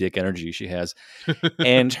big dick energy she has.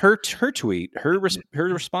 And her tweet, her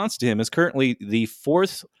response to him is currently the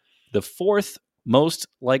fourth most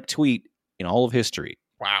liked tweet in all of history.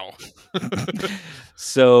 Wow.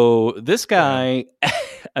 So this guy,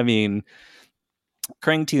 I mean,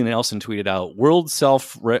 Crankty Nelson tweeted out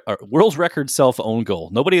world record self-own goal.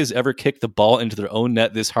 Nobody has ever kicked the ball into their own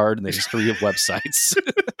net this hard in the history of websites.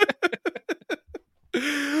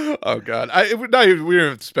 Oh God, we don't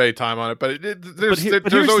have to spend time on it, but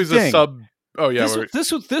there's always a sub. Oh yeah,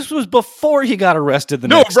 this was before he got arrested.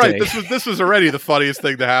 Next right. day. This was already the funniest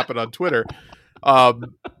thing to happen on Twitter.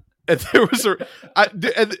 And there was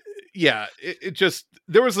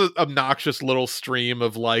there was an obnoxious little stream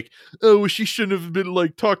of like, oh, she shouldn't have been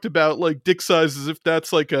like talked about like dick sizes if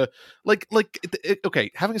that's like a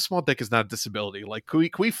okay, having a small dick is not a disability. Like, can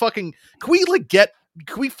we fucking breathe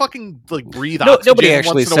oxygen nobody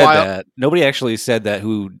actually once in a while? that. Nobody actually said that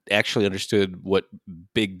who actually understood what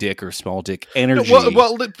big dick or small dick energy.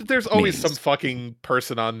 Well, there's always means. some fucking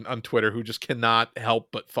person on Twitter who just cannot help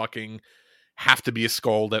but fucking have to be a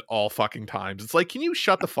scold at all fucking times. It's like, can you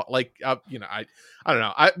shut the fuck? Like, you know, I don't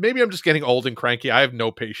know. Maybe I'm just getting old and cranky. I have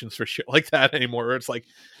no patience for shit like that anymore. It's like,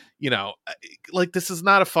 you know, like this is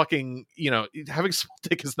not a fucking, you know, having a small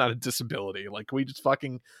dick is not a disability. Like, can we just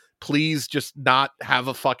fucking please just not have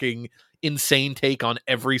a fucking insane take on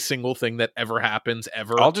every single thing that ever happens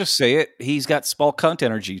ever? I'll just say it. He's got small cunt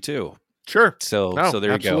energy too. Sure. So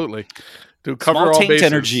there absolutely. You go. To cover small all taint bases.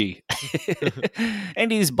 Energy.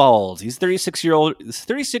 And he's bald. He's 36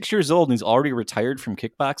 years old and he's already retired from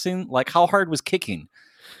kickboxing. Like, how hard was kicking?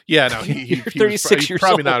 Yeah, no, he's 36 years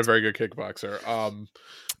probably old. not a very good kickboxer.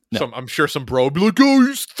 No. I'm sure some bro would be like, oh,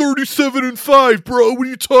 he's 37-5, bro. What are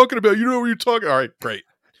you talking about? You know what you're talking. All right, great.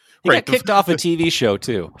 He got kicked off a TV show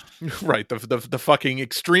too. Right, the fucking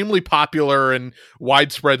extremely popular and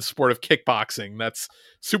widespread sport of kickboxing. That's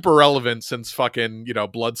super relevant since fucking, you know,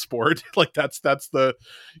 blood sport. Like that's the,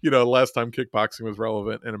 you know, last time kickboxing was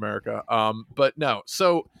relevant in America. But no,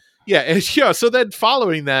 so yeah, so then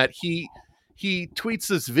following that, he tweets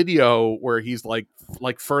this video where he's like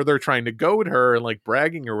further trying to goad her and like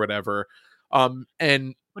bragging or whatever.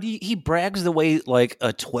 But he brags the way like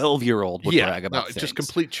a 12-year-old would brag about things. Just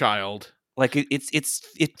complete child. Like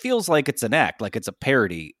it feels like it's an act, like it's a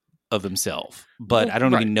parody of himself. But I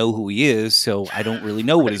don't even know who he is, so I don't really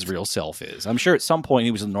know what his real self is. I'm sure at some point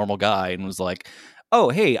he was a normal guy and was like, "Oh,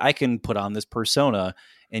 hey, I can put on this persona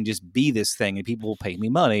and just be this thing, and people will pay me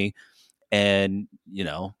money." And you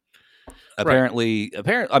know, apparently,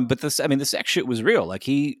 but the sex shit was real. Like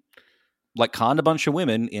he like conned a bunch of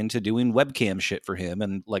women into doing webcam shit for him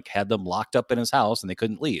and like had them locked up in his house and they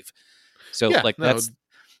couldn't leave. So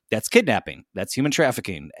that's kidnapping, that's human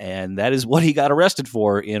trafficking. And that is what he got arrested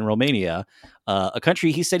for in Romania, a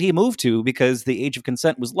country he said he moved to because the age of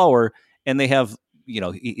consent was lower and they have, you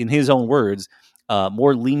know, in his own words,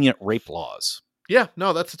 more lenient rape laws. Yeah,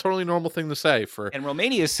 no, that's a totally normal thing to say. And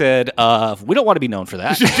Romania said, we don't want to be known for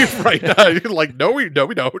that. Right. Like, no, we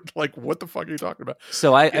don't. Like, what the fuck are you talking about?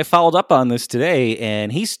 So I followed up on this today,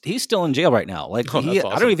 and he's still in jail right now. Like, awesome.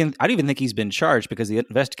 I don't even think he's been charged because the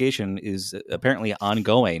investigation is apparently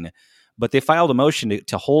ongoing. But they filed a motion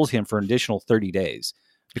to hold him for an additional 30 days.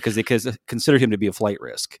 Because they considered him to be a flight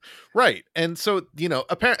risk. Right. And so, you know,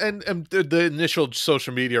 apparently, and the initial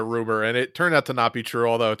social media rumor, and it turned out to not be true,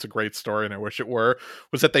 although it's a great story and I wish it were,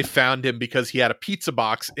 was that they found him because he had a pizza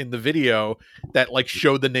box in the video that like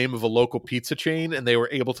showed the name of a local pizza chain, and they were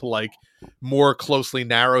able to like more closely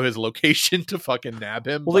narrow his location to fucking nab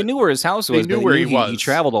him. Well, they knew where his house was. They knew where he was. He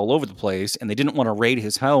traveled all over the place, and they didn't want to raid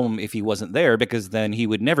his home if he wasn't there because then he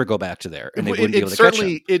would never go back to there, and they wouldn't be able to catch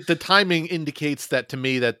him. The timing indicates that to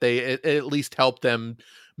me that they at least helped them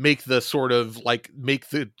make the sort of like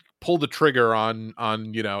pull the trigger on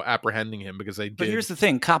you know apprehending him because they did. But here's the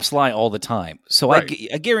thing: cops lie all the time. So right.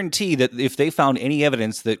 I guarantee that if they found any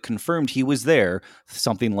evidence that confirmed he was there,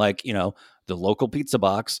 something like you know the local pizza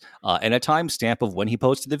box and a timestamp of when he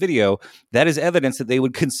posted the video, that is evidence that they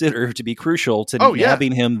would consider to be crucial to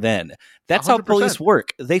nabbing him. Then that's 100%. How police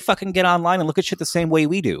work. They fucking get online and look at shit the same way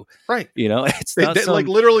we do. Right? You know, it's like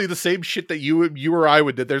literally the same shit that you or I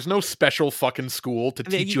would do. There's no special fucking school to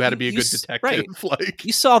teach you how to be a good detective. Right. Like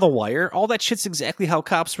you saw The Wire. All that shit's exactly how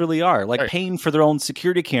cops really are. Like paying for their own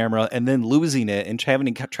security camera and then losing it and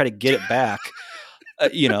having to try to get it back.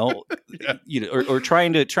 You know, or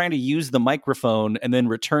trying to use the microphone and then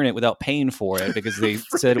return it without paying for it because they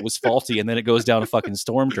said it was faulty, and then it goes down a fucking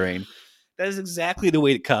storm drain. that is exactly the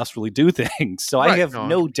way that cops really do things. So I Right. have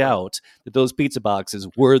no doubt that those pizza boxes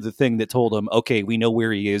were the thing that told him, okay, we know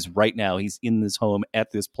where he is right now. He's in this home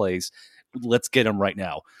at this place. Let's get him right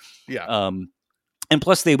now. Yeah. And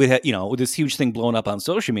plus they would have, with this huge thing blowing up on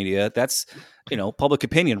social media, that's, public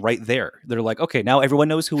opinion right there. They're like, okay, now everyone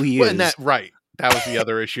knows who he is. And that was the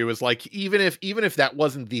other issue, is like, even if that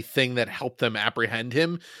wasn't the thing that helped them apprehend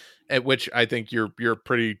him, at which I think you're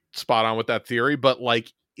pretty spot on with that theory, but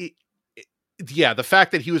like, yeah, the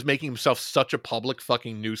fact that he was making himself such a public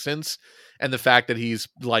fucking nuisance, and the fact that he's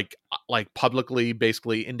like publicly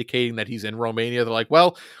basically indicating that he's in Romania, they're like,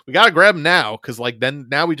 well, we gotta grab him now, because like then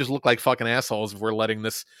now we just look like fucking assholes if we're letting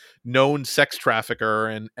this known sex trafficker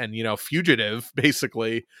and fugitive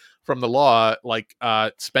basically from the law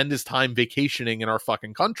spend his time vacationing in our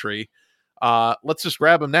fucking country. Let's just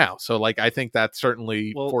grab him now. So like, I think that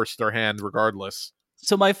certainly forced their hand regardless.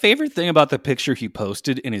 So my favorite thing about the picture he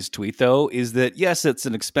posted in his tweet, though, is that, yes, it's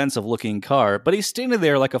an expensive looking car, but he's standing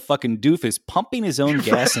there like a fucking doofus pumping his own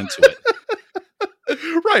gas into it.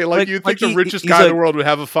 Right, like you'd think the richest guy in the world would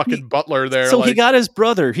have a fucking butler there. So he got his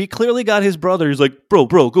brother. He clearly got his brother. He's like, bro,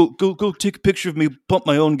 go take a picture of me, pump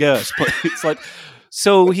my own gas. But it's like,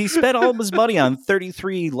 so he spent all of his money on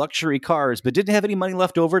 33 luxury cars, but didn't have any money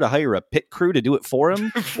left over to hire a pit crew to do it for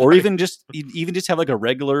him, or even just have like a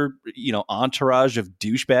regular, entourage of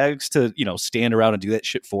douchebags to, stand around and do that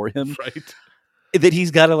shit for him. Right. That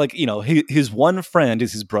he's got to his one friend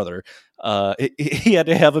is his brother. He had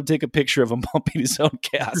to have him take a picture of him pumping his own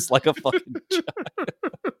gas like a fucking child.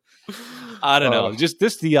 I don't know.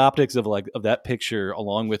 Just the optics of that picture,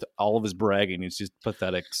 along with all of his bragging, it's just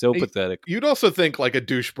pathetic. So pathetic. You'd also think like a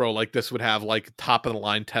douche bro like this would have like top of the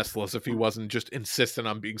line Teslas if he wasn't just insistent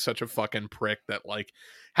on being such a fucking prick that like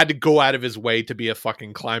had to go out of his way to be a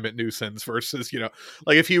fucking climate nuisance versus,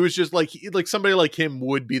 like if he was just like somebody like him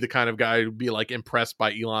would be the kind of guy who'd be like impressed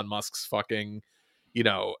by Elon Musk's fucking,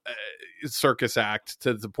 circus act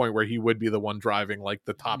to the point where he would be the one driving like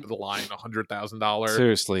the top of the line $100,000.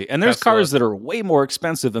 Seriously. And there's Tesla. Cars that are way more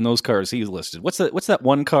expensive than those cars he's listed. What's that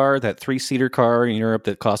one car, that 3-seater car in Europe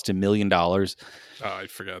that cost $1 million? Oh, I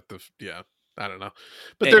forgot I don't know,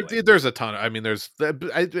 but anyway. There's a ton. I mean, I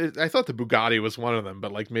thought the Bugatti was one of them,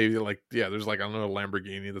 but like maybe there's like, I don't know, a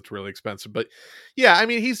Lamborghini that's really expensive. But yeah, I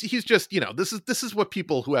mean, he's just this is what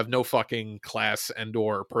people who have no fucking class and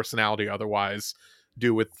or personality otherwise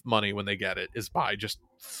do with money when they get it, is buy just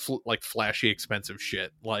flashy expensive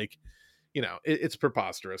shit. Like, it's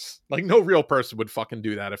preposterous. Like no real person would fucking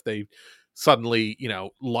do that if they suddenly,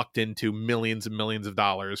 lucked into millions and millions of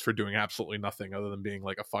dollars for doing absolutely nothing other than being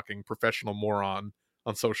like a fucking professional moron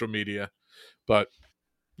on social media. But,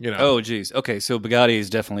 Oh, geez. Okay, so Bugatti is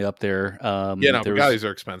definitely up there. Bugattis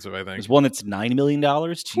are expensive, I think. There's one that's $9 million.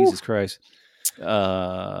 Jesus Christ.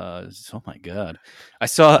 Oh my God. I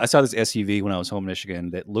saw this SUV when I was home in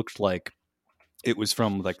Michigan that looked like it was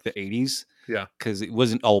from like the 80s. Yeah, because it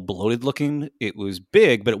wasn't all bloated looking. It was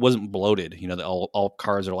big, but it wasn't bloated. All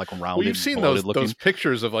cars are like rounded. Well, you've seen those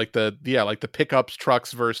pictures of like the pickups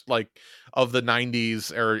trucks versus like of the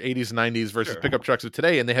 90s or 80s and 90s versus pickup trucks of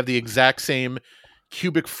today, and they have the exact same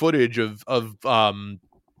cubic footage of lift.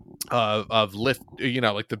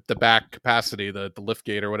 Like the back capacity, the lift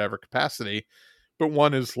gate or whatever capacity, but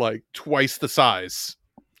one is like twice the size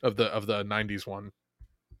of the 90s one.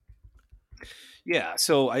 Yeah,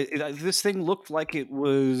 so this thing looked like it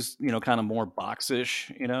was, kind of more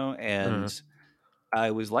boxish, and I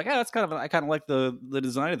was like, I kind of like the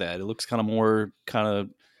design of that. It looks kind of more kind of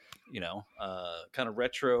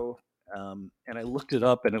retro. And I looked it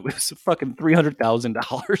up, and it was fucking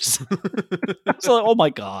 $300,000. I was like, oh my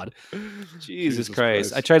God, Jesus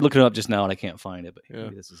Christ! I tried looking it up just now, and I can't find it. But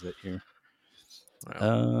maybe this is it here.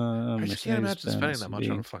 Wow. I just can't imagine spending that much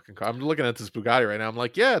on a fucking car. I'm looking at this Bugatti right now. I'm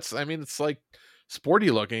like, yeah, it's like sporty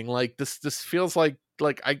looking. Like this feels like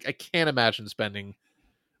I can't imagine spending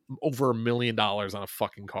over $1 million on a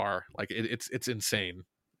fucking car. Like it's insane.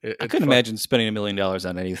 I couldn't imagine spending $1 million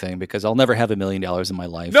on anything because I'll never have $1 million in my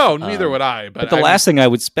life. No, neither would I. But the last thing I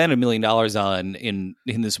would spend $1 million on in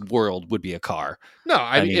this world would be a car. No,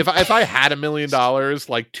 I mean, if I had $1 million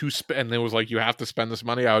like to spend, and it was like you have to spend this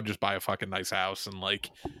money, I would just buy a fucking nice house, and like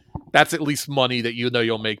that's at least money that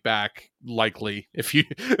you'll make back likely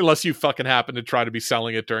unless you fucking happen to try to be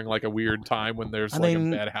selling it during like a weird time when there's a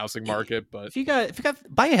bad housing market. But if you got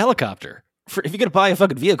buy a helicopter. If you're gonna buy a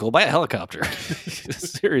fucking vehicle, buy a helicopter.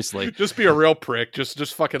 Seriously, just be a real prick.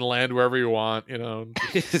 Just fucking land wherever you want.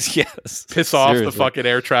 Yes. Piss off the fucking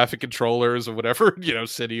air traffic controllers or whatever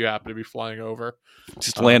city you happen to be flying over.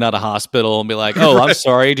 Just land at a hospital and be like, "Oh, I'm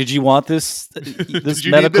sorry. Did you want this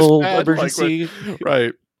medical emergency?"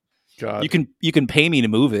 Right. God. You can pay me to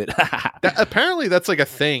move it. Apparently that's like a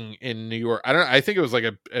thing in New York. I think it was like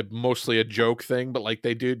a mostly a joke thing, but like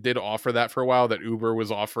they did offer that for a while, that Uber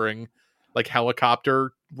was offering like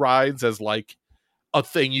helicopter rides as like a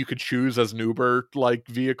thing you could choose as an Uber like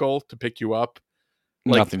vehicle to pick you up.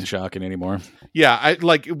 Like, nothing shocking anymore. Yeah, I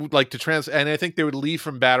like to and I think they would leave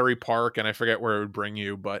from Battery Park, and I forget where it would bring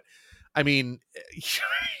you, but I mean,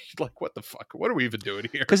 like, what the fuck? What are we even doing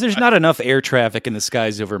here? Because there's not enough air traffic in the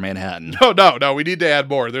skies over Manhattan. No. We need to add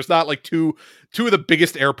more. There's not like two of the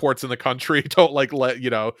biggest airports in the country don't like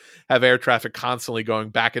have air traffic constantly going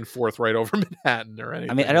back and forth right over Manhattan or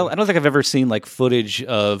anything. I mean, I don't think I've ever seen like footage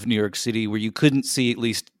of New York City where you couldn't see at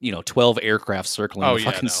least 12 aircraft circling the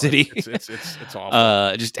fucking city. It's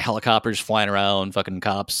awful. Just helicopters flying around, fucking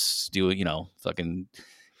cops doing fucking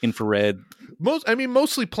infrared.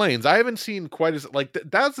 Mostly planes. I haven't seen quite as like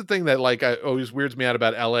that's the thing that like always weirds me out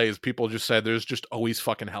about LA is people just say there's just always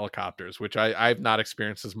fucking helicopters, which I've not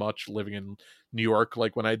experienced as much living in New York.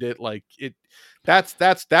 Like when I did, like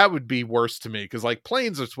that would be worse to me, because like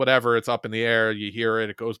planes, it's whatever, it's up in the air, you hear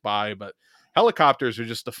it goes by, but helicopters are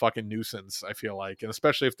just a fucking nuisance, I feel like, and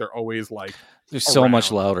especially if they're always like there's so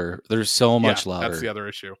much louder. There's so much louder. That's the other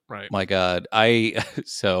issue, right? My God, I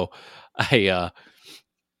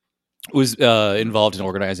was involved in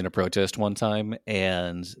organizing a protest one time,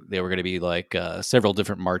 and there were going to be like several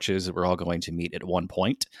different marches that were all going to meet at one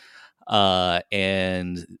point.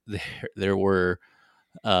 And there were,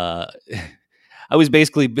 I was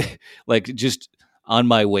basically like just on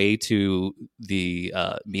my way to the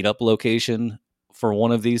meetup location for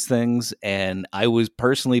one of these things, and I was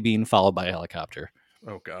personally being followed by a helicopter.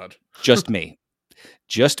 Oh God. Just me.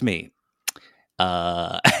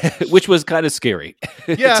 Which was kind of scary.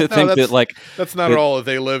 Yeah, to think that like that's not at all a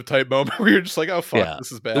they live type moment where you're just like, oh fuck,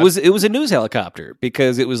 this is bad. It was a news helicopter,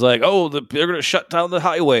 because it was like, oh, they're gonna shut down the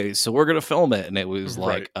highways, so we're gonna film it, and it was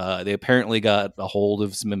like they apparently got a hold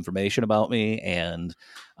of some information about me and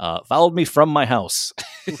followed me from my house.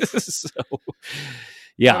 So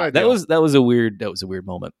yeah, that was a weird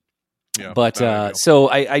moment. Yeah, but so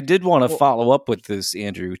I did want to follow up with this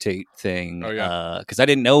Andrew Tate thing, because I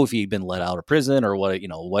didn't know if he'd been let out of prison or what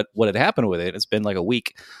had happened with it. It's been like a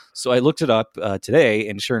week, so I looked it up today,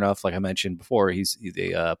 and sure enough, like I mentioned before,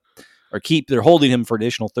 they're holding him for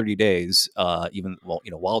additional 30 days, even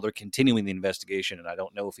while they're continuing the investigation, and I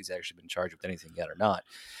don't know if he's actually been charged with anything yet or not.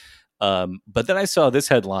 But then I saw this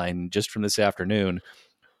headline just from this afternoon.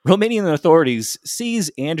 Romanian authorities seize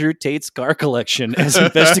Andrew Tate's car collection as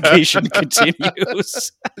investigation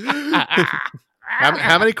continues.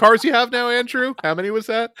 How many cars you have now, Andrew? How many was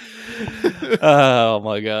that? Oh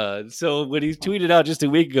my God. So when he tweeted out just a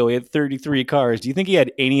week ago, he had 33 cars. Do you think he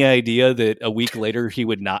had any idea that a week later he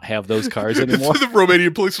would not have those cars anymore? The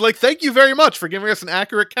Romanian police were like, thank you very much for giving us an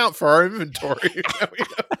accurate count for our inventory.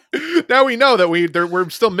 Now we know that we're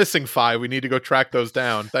still missing 5. We need to go track those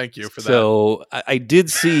down. Thank you for that. So I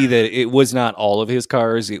did see that it was not all of his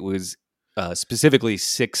cars. It was specifically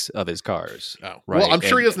 6 of his cars. Oh, right. Well, I'm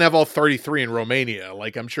sure he doesn't have all 33 in Romania.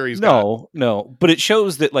 Like, I'm sure he's no, but it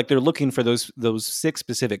shows that like they're looking for those 6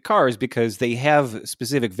 specific cars because they have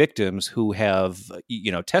specific victims who have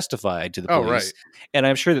testified to the police, right. And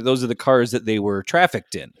I'm sure that those are the cars that they were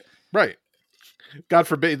trafficked in. Right. God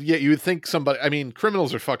forbid. Yeah, you would think somebody. I mean,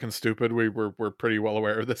 criminals are fucking stupid. We're pretty well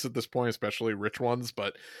aware of this at this point, especially rich ones.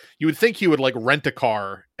 But you would think he would like rent a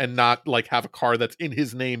car and not like have a car that's in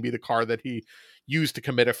his name be the car that he used to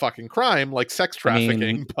commit a fucking crime, like sex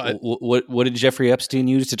trafficking. But what did Jeffrey Epstein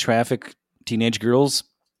use to traffic teenage girls?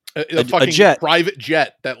 A fucking jet. Private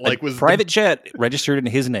jet that like was private jet registered in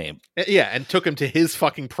his name. Yeah, and took him to his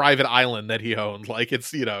fucking private island that he owned. Like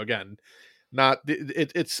it's again. Not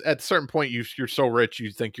it's at a certain point you're so rich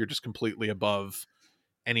you think you're just completely above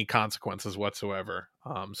any consequences whatsoever.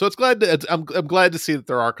 So I'm glad to see that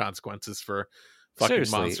there are consequences for fucking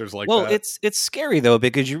Seriously. Monsters like that. Well, it's scary though,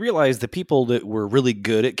 because you realize the people that were really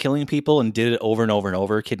good at killing people and did it over and over and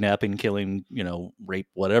over, kidnapping, killing, rape,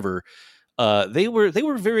 whatever. They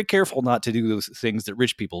were very careful not to do those things that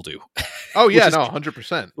rich people do. Oh yeah,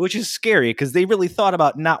 100%. Which is scary because they really thought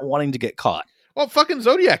about not wanting to get caught. Well, fucking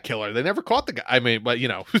Zodiac killer. They never caught the guy. I mean, but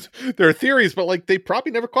there are theories, but like they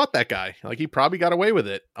probably never caught that guy. Like he probably got away with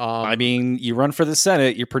it. I mean, you run for the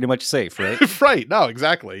Senate, you're pretty much safe, right? Right. No,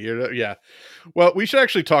 exactly. Yeah. Well, we should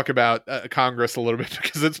actually talk about Congress a little bit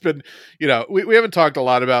because it's been, we haven't talked a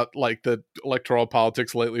lot about like the electoral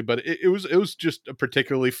politics lately, but it was just a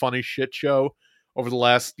particularly funny shit show over the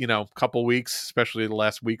last, couple weeks, especially the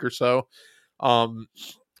last week or so.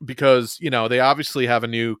 Because, they obviously have a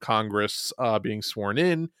new Congress being sworn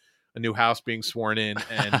in. a new House being sworn in,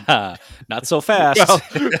 and not so fast. well,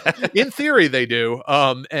 in theory they do.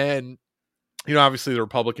 And obviously the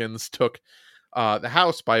Republicans took the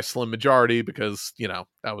House by a slim majority because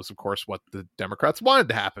that was of course what the Democrats wanted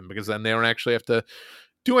to happen, because then they don't actually have to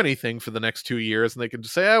do anything for the next 2 years, and they can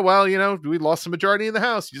just say, oh, well, we lost a majority in the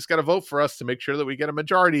House. You just got to vote for us to make sure that we get a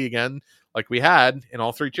majority again, like we had in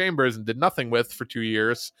all 3 chambers and did nothing with for 2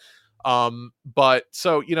 years. But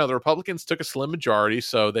so, the Republicans took a slim majority,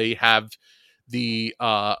 so they have the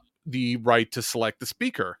right to select the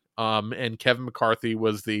speaker. And Kevin McCarthy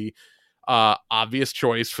was the obvious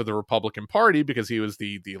choice for the Republican Party because he was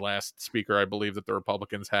the last speaker, I believe, that the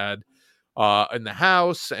Republicans had in the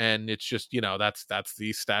House, and it's just that's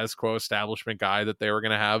the status quo establishment guy that they were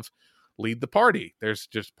going to have lead the party. There's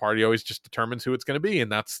just party always just determines who it's going to be, and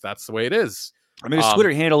that's the way it is. I mean, his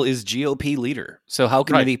Twitter handle is GOP leader, so how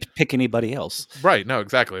can they pick anybody else? Right? No,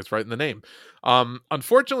 exactly. It's right in the name.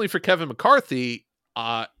 Unfortunately for Kevin McCarthy,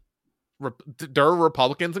 there are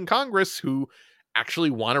Republicans in Congress who actually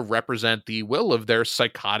want to represent the will of their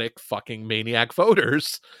psychotic fucking maniac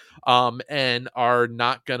voters, and are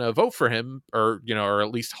not going to vote for him, or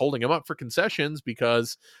at least holding him up for concessions,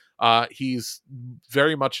 because he's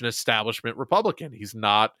very much an establishment Republican. He's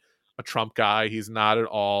not a Trump guy. He's not at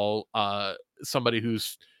all somebody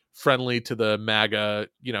who's friendly to the MAGA.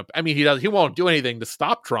 I mean, he won't do anything to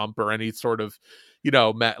stop Trump or any sort of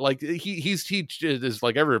like he is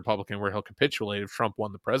like every Republican where he'll capitulate if Trump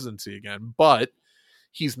won the presidency again, but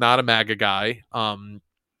he's not a MAGA guy.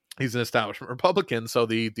 He's an establishment Republican. So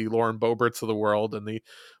the Lauren Boeberts of the world and the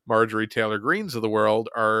Marjorie Taylor Greens of the world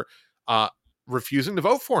are refusing to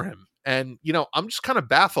vote for him. And, I'm just kind of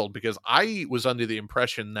baffled, because I was under the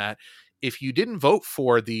impression that if you didn't vote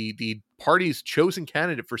for the party's chosen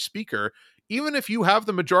candidate for speaker, even if you have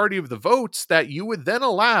the majority of the votes, that you would then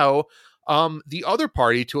allow the other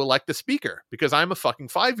party to elect the speaker, because I'm a fucking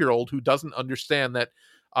 5-year-old who doesn't understand that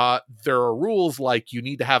there are rules like you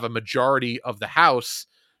need to have a majority of the House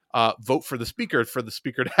vote for the speaker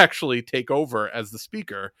to actually take over as the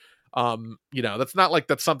speaker. That's not like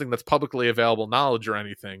that's something that's publicly available knowledge or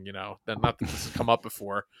anything, not that this has come up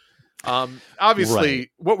before. Obviously, right.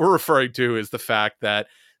 What we're referring to is the fact that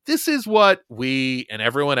this is what we and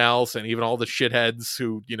everyone else, and even all the shitheads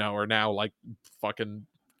who, are now like fucking,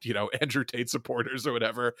 Andrew Tate supporters or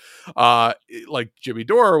whatever, like Jimmy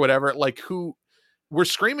Dore or whatever, like who we're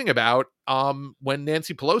screaming about when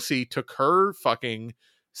Nancy Pelosi took her fucking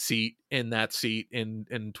seat in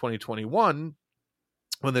 2021,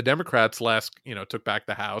 when the Democrats last, took back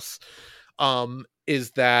the House, is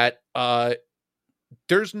that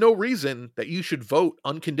there's no reason that you should vote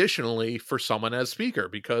unconditionally for someone as speaker,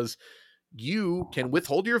 because you can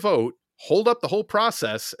withhold your vote, hold up the whole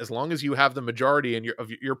process as long as you have the majority and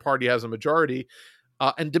your party has a majority,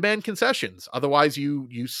 and demand concessions. Otherwise, you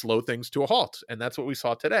slow things to a halt. And that's what we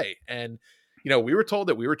saw today. And, we were told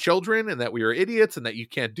that we were children and that we were idiots and that you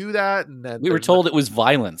can't do that. And that we were told it was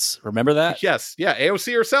violence. Remember that? Yes. Yeah.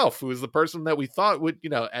 AOC herself, who was the person that we thought would,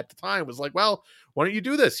 at the time was like, well, why don't you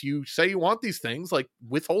do this? You say you want these things, like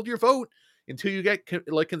withhold your vote until you get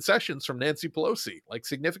concessions from Nancy Pelosi, like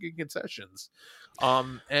significant concessions.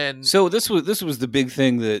 And so this was the big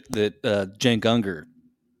thing that Cenk Unger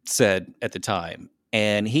said at the time.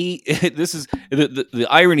 And this is the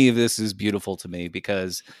irony of this is beautiful to me,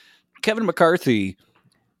 because Kevin McCarthy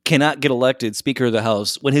cannot get elected Speaker of the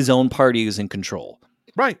House when his own party is in control.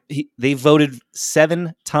 Right. They voted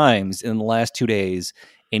 7 times in the last 2 days,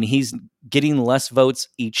 and he's getting less votes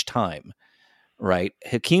each time. Right.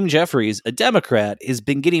 Hakeem Jeffries, a Democrat, has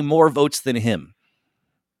been getting more votes than him.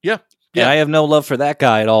 Yeah. Yeah. And I have no love for that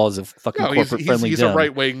guy at all as a fucking corporate friendly. He's a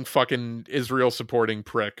right wing fucking Israel supporting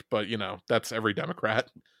prick, but that's every Democrat.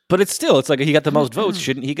 But it's like he got the most votes.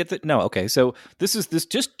 Shouldn't he get the? No. Okay. So this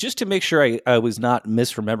just to make sure I was not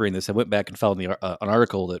misremembering this. I went back and found an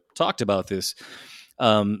article that talked about this.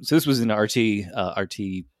 So this was in RT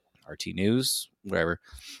News, wherever.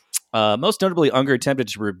 Most notably, Unger attempted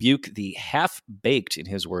to rebuke the half-baked, in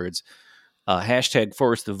his words, hashtag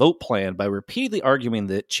force the vote plan by repeatedly arguing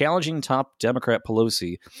that challenging top Democrat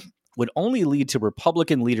Pelosi would only lead to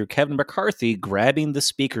Republican leader Kevin McCarthy grabbing the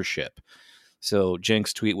speakership. So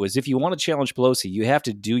Cenk's tweet was, if you want to challenge Pelosi, you have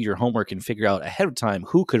to do your homework and figure out ahead of time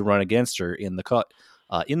who could run against her in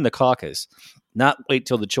the caucus, not wait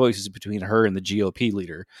till the choice is between her and the GOP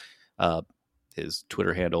leader. His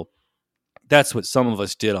Twitter handle. That's what some of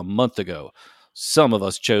us did a month ago. Some of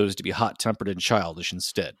us chose to be hot-tempered and childish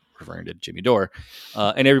instead, referring to Jimmy Dore.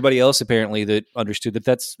 And everybody else apparently that understood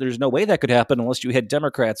that there's no way that could happen unless you had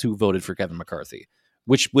Democrats who voted for Kevin McCarthy,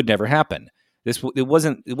 which would never happen. It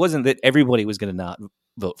wasn't that everybody was going to not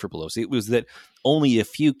vote for Pelosi. It was that only a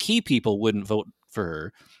few key people wouldn't vote for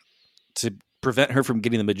her to prevent her from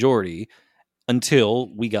getting the majority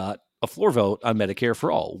until we got a floor vote on Medicare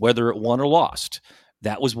for all, whether it won or lost.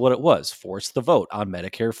 That was what it was. Force the vote on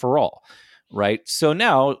Medicare for all. Right. So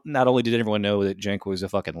now, not only did everyone know that Cenk was a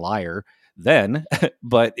fucking liar then,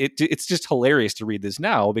 but it's just hilarious to read this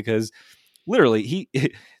now because literally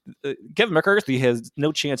Kevin McCarthy has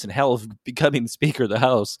no chance in hell of becoming the Speaker of the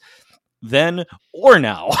House then or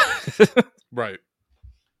now. Right.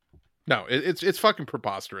 No, it's fucking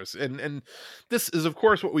preposterous. And this is, of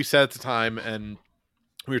course, what we said at the time. And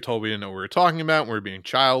we were told we didn't know what we were talking about. We were being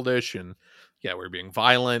childish and we were being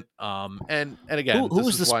violent. And again, who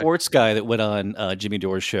was the sports guy that went on Jimmy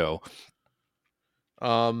Dore's show?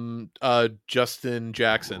 Justin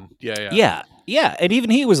Jackson. Yeah. And even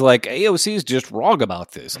he was like, AOC is just wrong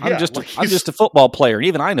about this. I'm just a football player. And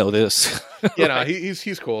even I know this.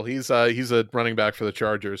 He's cool. He's a running back for the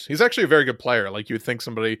Chargers. He's actually a very good player. Like you would think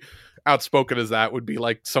somebody outspoken as that would be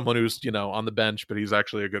like someone who's, on the bench, but he's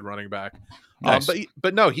actually a good running back. Nice.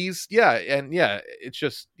 But no, he's it's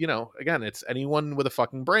just, again, it's anyone with a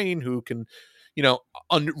fucking brain who can,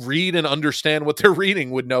 read and understand what they're reading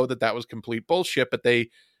would know that was complete bullshit. But they,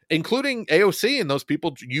 including AOC and those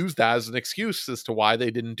people, used that as an excuse as to why they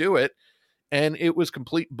didn't do it. And it was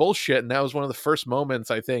complete bullshit. And that was one of the first moments,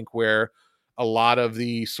 I think, where a lot of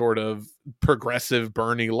the sort of progressive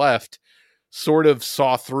Bernie left sort of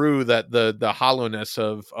saw through that the hollowness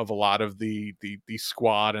of a lot of the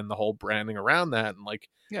squad and the whole branding around that. And like,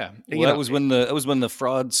 that was when the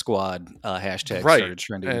fraud squad hashtag started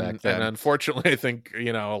trending back then. And unfortunately, I think,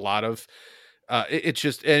 a lot of it's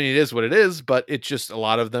just, and it is what it is, but it's just a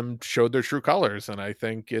lot of them showed their true colors. And I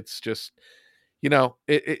think it's just,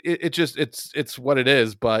 it's what it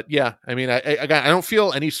is. But yeah, I mean, I don't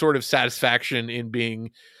feel any sort of satisfaction in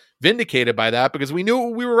being vindicated by that because we knew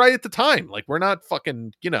we were right at the time. Like we're not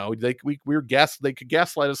fucking, they could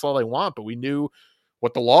gaslight us all they want, but we knew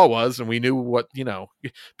what the law was and we knew what,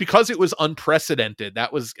 because it was unprecedented.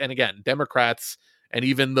 That was, and again, Democrats and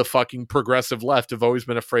even the fucking progressive left have always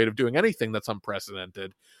been afraid of doing anything that's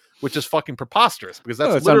unprecedented, which is fucking preposterous because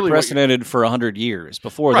that's it's literally unprecedented for 100 years.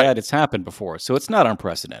 Before that, it's happened before. So it's not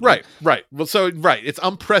unprecedented. Right. Well, it's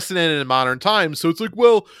unprecedented in modern times. So it's like,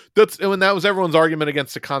 well, that was everyone's argument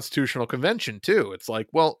against the Constitutional Convention too. It's like,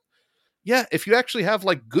 well, yeah, if you actually have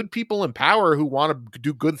like good people in power who want to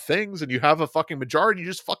do good things and you have a fucking majority, you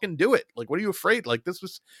just fucking do it. Like, what are you afraid? Like this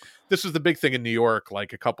was the big thing in New York,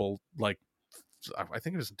 like a couple, like, I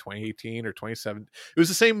think it was in 2018 or 2017. It was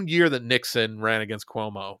the same year that Nixon ran against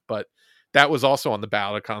Cuomo, but that was also on the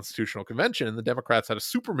ballot of Constitutional Convention, and the Democrats had a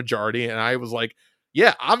super majority. And I was like,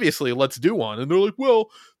 yeah, obviously, let's do one. And they're like, well,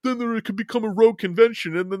 then there could become a rogue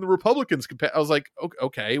convention, and then the Republicans could. I was like,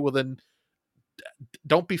 okay, well then,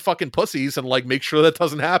 don't be fucking pussies and like make sure that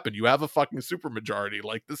doesn't happen. You have a fucking super majority.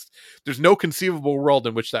 Like this, there's no conceivable world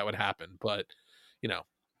in which that would happen. But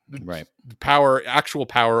right, actual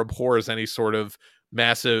power abhors any sort of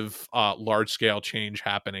massive large scale change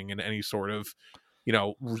happening in any sort of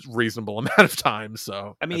reasonable amount of time.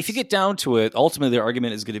 So I mean, if you get down to it, ultimately their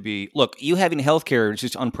argument is going to be, look, you having healthcare is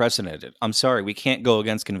just unprecedented. I'm sorry, we can't go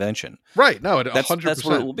against convention. Right. No, 100%. That's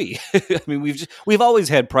what it will be. I mean, we've always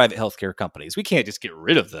had private healthcare companies. We can't just get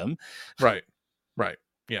rid of them. Right.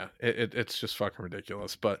 Yeah, it's just fucking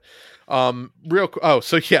ridiculous. But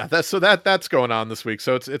that's going on this week.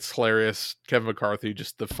 So it's hilarious. Kevin McCarthy,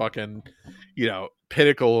 just the fucking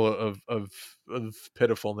pinnacle of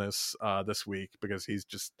pitifulness this week, because he's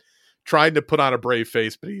just trying to put on a brave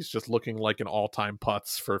face, but he's just looking like an all-time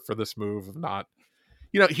putz for this move of not.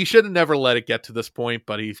 He should have never let it get to this point,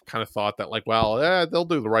 but he kind of thought that like, well, they'll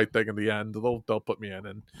do the right thing in the end. They'll put me in,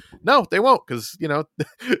 and no, they won't, because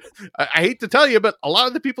I hate to tell you, but a lot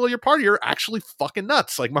of the people in your party are actually fucking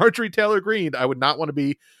nuts. Like Marjorie Taylor Greene, I would not want to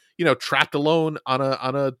be, trapped alone on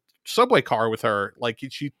a subway car with her. Like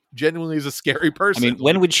she genuinely is a scary person. I mean,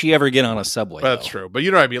 when would she ever get on a subway? That's true, but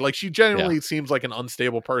you know what I mean. Like she genuinely seems like an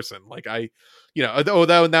unstable person. Like that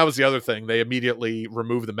was the other thing. They immediately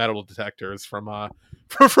removed the metal detectors from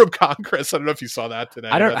Congress. I don't know if you saw that today.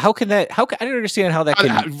 I don't understand how that can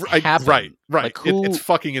happen. Right. Like it's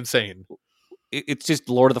fucking insane. It's just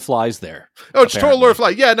Lord of the Flies there. Oh, it's total Lord of the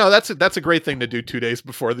Flies. Yeah, no, that's a great thing to do 2 days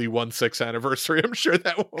before the 1/6 anniversary. I'm sure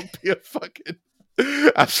that won't be a fucking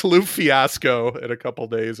absolute fiasco in a couple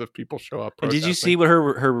days if people show up. Did you see what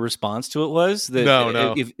her response to it was? That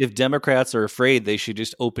no. If Democrats are afraid, they should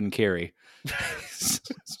just open carry.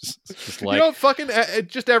 Just like, fucking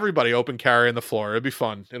just everybody open carry on the floor. It'd be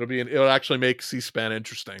fun. It'll actually make C-SPAN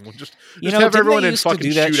interesting. We'll just have everyone in fucking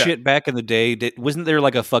do that shoot shit back in the day. Wasn't there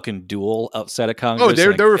like a fucking duel outside of Congress?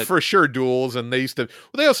 Oh, there were for sure duels, and they used to.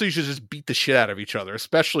 Well, they also used to just beat the shit out of each other,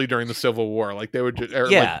 especially during the Civil War. Like they would just,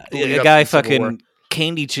 a guy fucking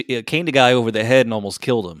caned a guy over the head and almost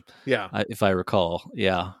killed him. Yeah, if I recall.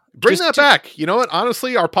 Yeah. Bring that back. You know what?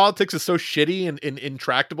 Honestly, our politics is so shitty and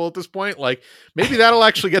intractable at this point. Like, maybe that'll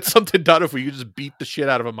actually get something done if we could just beat the shit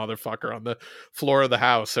out of a motherfucker on the floor of the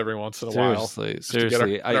house every once in a while.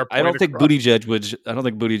 Seriously. I don't think Buttigieg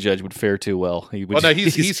would fare too well.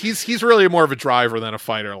 He's really more of a driver than a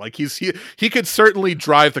fighter. Like he could certainly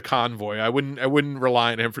drive the convoy. I wouldn't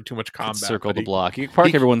rely on him for too much combat. Circle the block. He could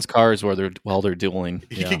park everyone's cars while they're dueling.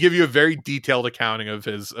 He could give you a very detailed accounting of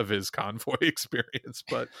his convoy experience,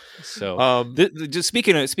 but. So, just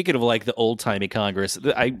speaking of like the old timey Congress,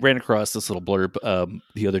 I ran across this little blurb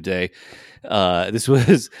the other day. This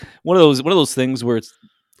was one of those things where it's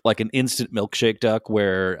like an instant milkshake duck,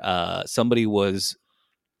 where somebody was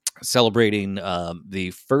celebrating the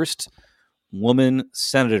first woman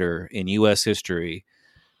senator in U.S. history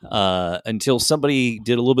until somebody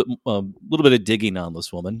did a little bit of digging on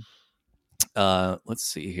this woman. Let's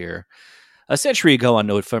see here. A century ago, on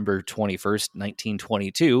November 21st,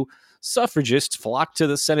 1922, suffragists flocked to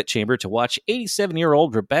the Senate chamber to watch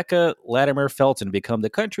 87-year-old Rebecca Latimer Felton become the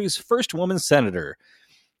country's first woman senator.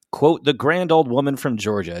 Quote, the grand old woman from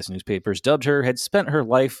Georgia, as newspapers dubbed her, had spent her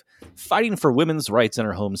life fighting for women's rights in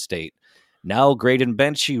her home state. Now, great and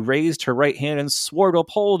bent, she raised her right hand and swore to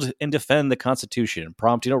uphold and defend the Constitution,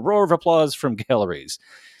 prompting a roar of applause from galleries.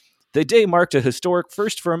 The day marked a historic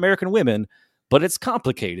first for American women, but it's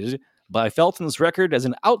complicated by Felton's record as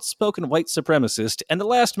an outspoken white supremacist and the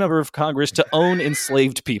last member of Congress to own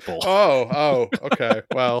enslaved people. Oh, okay.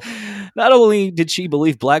 Well, not only did she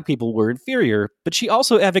believe black people were inferior, but she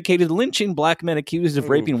also advocated lynching black men accused of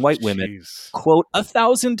raping white women, quote,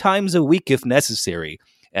 1,000 times a week if necessary,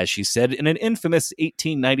 as she said in an infamous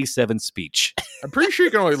 1897 speech. I'm pretty sure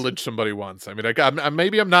you can only lynch somebody once. I mean,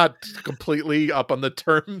 maybe I'm not completely up on the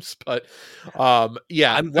terms, but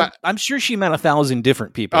yeah, I'm sure she meant 1,000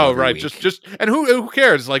 different people. Oh, right. Week. Just and who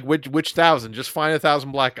cares? Like which 1,000? Just find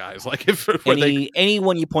 1,000 black guys. Like if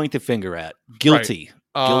anyone you point the finger at, guilty. Right.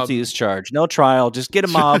 Guilty is charged. No trial. Just get a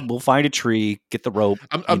mob. We'll find a tree. Get the rope.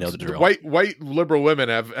 You know the drill. White liberal women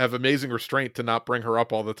have amazing restraint to not bring her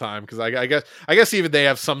up all the time, because I guess even they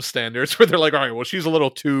have some standards where they're like, all right, well, she's a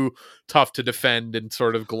little too tough to defend and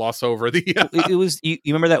sort of gloss over the. It was you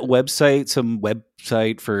remember that website, some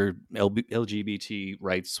website for LGBT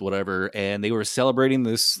rights, whatever, and they were celebrating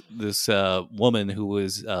this woman who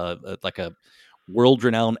was like a world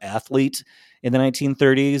renowned athlete in the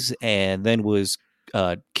 1930s, and then was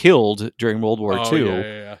killed during World War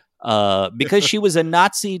II because she was a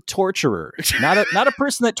Nazi torturer, not a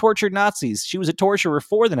person that tortured Nazis. She was a torturer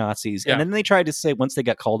for the Nazis. Yeah. And then they tried to say, once they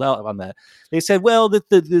got called out on that, they said, well,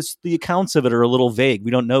 the accounts of it are a little vague.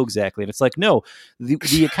 We don't know exactly. And it's like, no,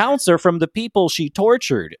 the accounts are from the people she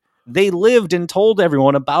tortured. They lived and told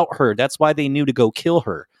everyone about her. That's why they knew to go kill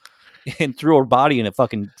her and threw her body in a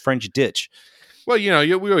fucking French ditch. Well, we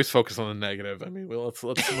always focus on the negative. I mean, let's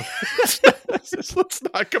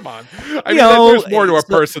not. Come on. I mean, there's more to a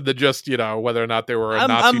person than just whether or not they were a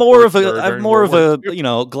Nazi. I'm more of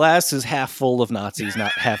a glass is half full of Nazis,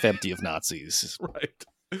 not half empty of Nazis. Right.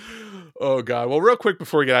 Oh God. Well, real quick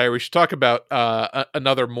before we get out of here, we should talk about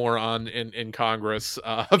another moron in Congress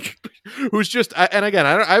who's just. And again,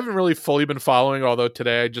 I haven't really fully been following, although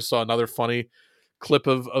today I just saw another funny clip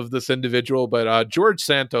of this individual, but George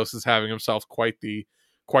Santos is having himself quite the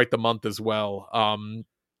month as well.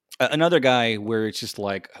 Another guy where it's just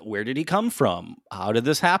like, where did he come from? How did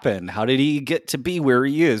this happen? How did he get to be where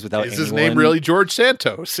he is without anyone? His name really George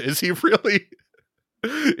Santos? Is he really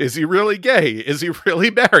gay? Is he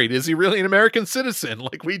really married? Is he really an American citizen?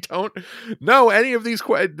 Like, we don't know any of these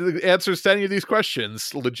answers to any of these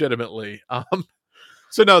questions legitimately.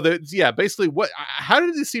 So no, basically how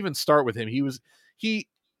did this even start with him?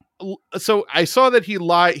 So I saw that he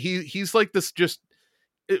lied. He's like this just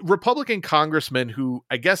Republican congressman who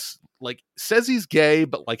I guess like says he's gay,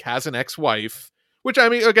 but like has an ex-wife, which I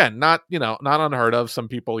mean, again, not unheard of. Some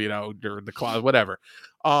people, during the closet, whatever.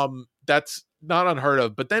 That's not unheard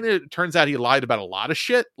of. But then it turns out he lied about a lot of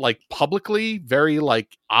shit, like publicly, very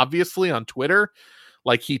like obviously on Twitter.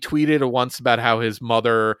 Like he tweeted once about how his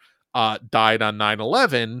mother died on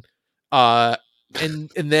 9/11. And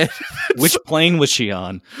then which plane was she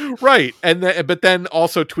on? Right. But then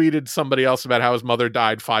also tweeted somebody else about how his mother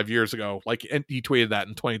died 5 years ago. Like, and he tweeted that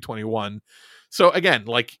in 2021. So again,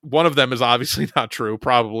 like one of them is obviously not true.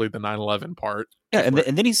 Probably the 9/11 part. Yeah, and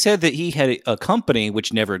then he said that he had a company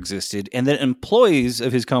which never existed, and that employees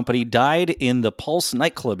of his company died in the Pulse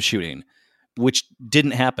nightclub shooting, which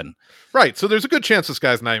didn't happen. Right. So there's a good chance this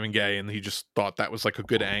guy's not even gay, and he just thought that was like a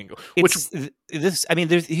good angle.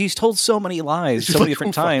 He's told so many lies so many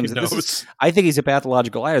different times. I think he's a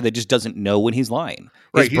pathological liar that just doesn't know when he's lying.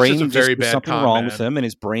 His right. brain He's just a very bad something wrong with him, and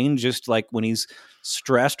his brain just like when he's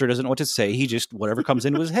stressed or doesn't know what to say, he just whatever comes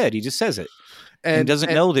into his head, he just says it. And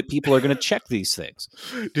doesn't know that people are going to check these things.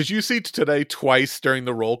 Did you see today twice during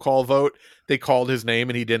the roll call vote, they called his name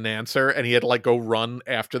and he didn't answer, and he had to like go run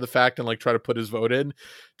after the fact and like try to put his vote in,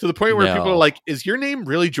 to the point where people are like, is your name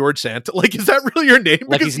really George Santa? Like, is that really your name?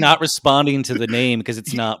 Like because he's not responding to the name because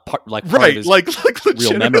it's not part right, of his like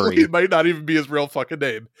real memory. It might not even be his real fucking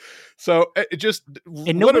name. So it just,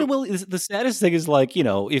 and nobody will. The saddest thing is like,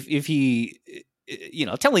 if he,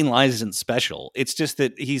 telling lies isn't special. It's just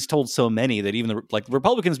that he's told so many that even the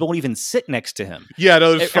Republicans won't even sit next to him. Yeah,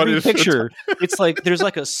 no, there's every funny picture. It's like there's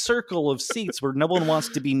like a circle of seats where no one wants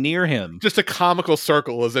to be near him. Just a comical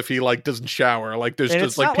circle, as if he like doesn't shower. Like there's and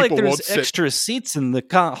just like people there's won't sit. Extra seats in the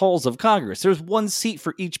halls of Congress. There's one seat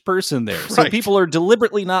for each person there, so right. people are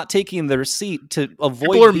deliberately not taking their seat to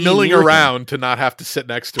avoid. People are milling around him. to not have to sit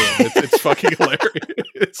next to him. It's fucking hilarious.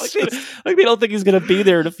 like they don't think he's going to be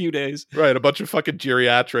there in a few days. Right, a bunch of fucking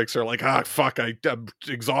geriatrics are like, fuck, I'm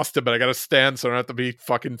exhausted, but I gotta stand so I don't have to be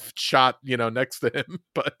fucking shot, next to him.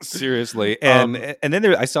 But seriously, and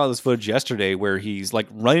then I saw this footage yesterday where he's like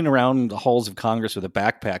running around the halls of Congress with a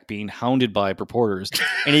backpack, being hounded by reporters,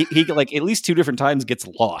 and he like at least 2 different times gets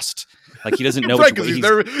lost. Like he doesn't know. Right, because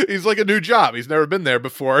he's like a new job. He's never been there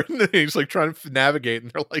before. And he's like trying to navigate,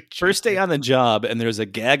 and they're like, first day on the job, and there's a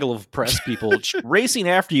gaggle of press people racing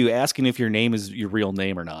after you, asking if your name is your real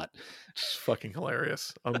name or not. It's fucking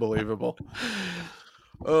hilarious. Unbelievable.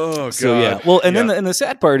 Oh, God. So, yeah. Well, and then the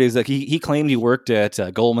sad part is that he claimed he worked at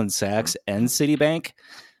Goldman Sachs and Citibank,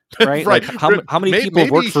 right? Right. Like, how many people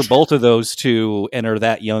have worked for both of those two and are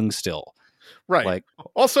that young still? Right. Like,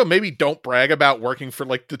 also, maybe don't brag about working for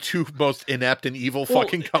like the 2 most inept and evil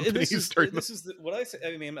fucking companies. This is what I say.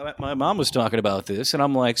 I mean, my mom was talking about this, and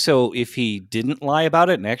I'm like, so if he didn't lie about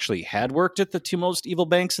it and actually had worked at the 2 most evil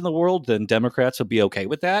banks in the world, then Democrats would be okay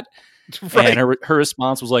with that. Right. And her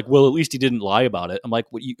response was like, well, at least he didn't lie about it. I'm like,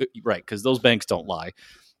 well, right, because those banks don't lie.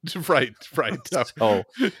 Right. So,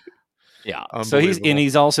 yeah. So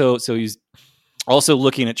he's also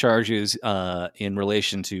looking at charges in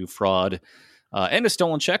relation to fraud. And a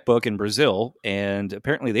stolen checkbook in Brazil, and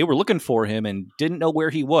apparently they were looking for him and didn't know where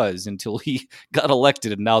he was until he got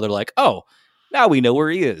elected, and now they're like, oh, now we know where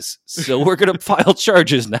he is, so we're going to file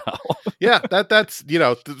charges now. Yeah, that's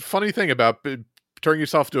the funny thing about turning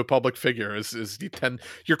yourself to a public figure is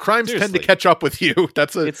your crimes tend to catch up with you.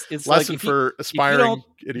 That's a it's lesson for aspiring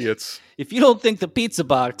idiots. If you don't think the pizza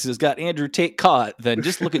box has got Andrew Tate caught, then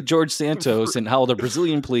just look at George Santos and how the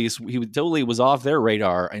Brazilian police, he totally was off their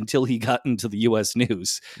radar until he got into the U.S.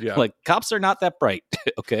 news. Yeah. Like, cops are not that bright,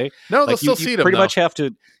 okay? No, they'll still see them. You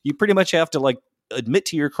pretty much have to like admit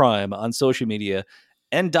to your crime on social media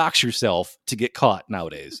and dox yourself to get caught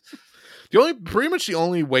nowadays. Pretty much the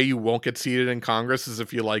only way you won't get seated in Congress is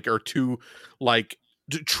if you like are too like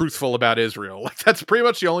truthful about Israel. Like that's pretty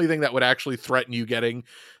much the only thing that would actually threaten you getting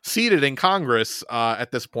seated in Congress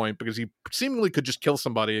at this point, because you seemingly could just kill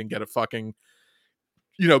somebody and get a fucking,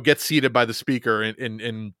 get seated by the speaker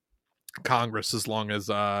in Congress as long as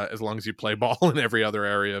you play ball in every other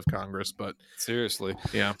area of Congress. But seriously,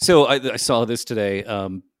 yeah. So I saw this today.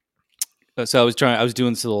 So I was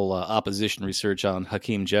doing some little opposition research on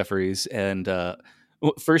Hakeem Jeffries, and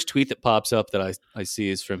first tweet that pops up that I see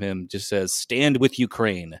is from him. Just says, "Stand with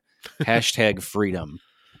Ukraine, #freedom."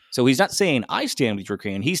 So he's not saying I stand with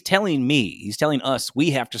Ukraine. He's telling us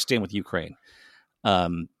we have to stand with Ukraine.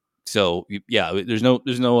 So yeah, there's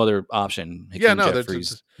no other option. Hakeem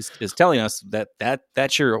Jeffries is telling us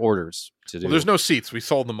that's your orders to do. Well, there's no seats. We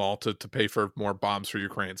sold them all to pay for more bombs for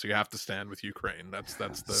Ukraine. So you have to stand with Ukraine. That's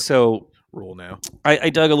the rule now. I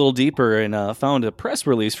dug a little deeper and found a press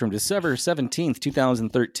release from December 17th,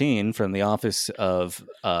 2013 from the office of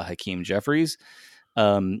Hakeem Jeffries.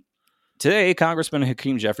 Today, Congressman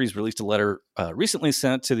Hakeem Jeffries released a letter recently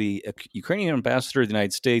sent to the Ukrainian ambassador of the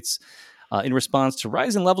United States in response to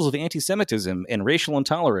rising levels of anti-Semitism and racial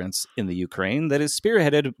intolerance in the Ukraine that is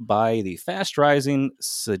spearheaded by the fast-rising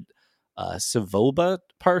Svoboda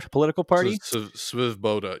political party.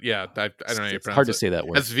 Svoboda, yeah. I don't know how you pronounce it. Hard to say that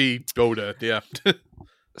word. Svoboda, yeah.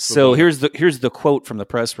 So here's the quote from the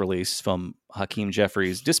press release from Hakeem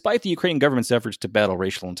Jeffries. Despite the Ukrainian government's efforts to battle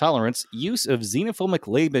racial intolerance, use of xenophobic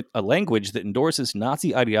language that endorses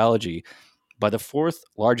Nazi ideology by the fourth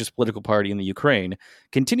largest political party in the Ukraine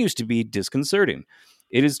continues to be disconcerting.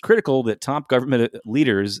 It is critical that top government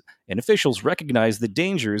leaders and officials recognize the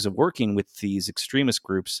dangers of working with these extremist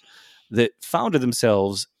groups that founded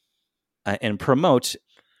themselves and promote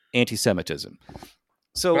anti-Semitism.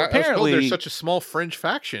 So but apparently, there's such a small fringe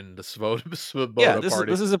faction, the Svoboda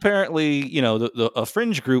party. This is apparently, a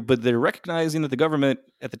fringe group, but they're recognizing that the government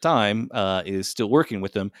at the time is still working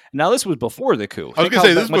with them. Now, this was before the coup. I was going to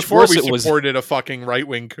say, this is before we supported a fucking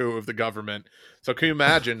right-wing coup of the government. So can you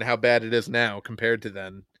imagine how bad it is now compared to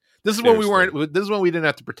then? This is when we weren't. This is when we didn't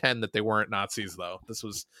have to pretend that they weren't Nazis, though. This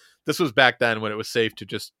was back then when it was safe to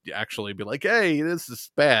just actually be like, "Hey, this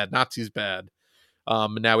is bad. Nazis bad."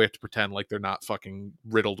 And now we have to pretend like they're not fucking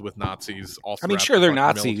riddled with Nazis. I mean, sure, they're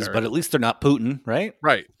Nazis, military. But at least they're not Putin, right?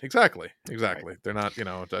 Right. Exactly. They're not,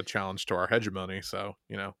 a challenge to our hegemony. So,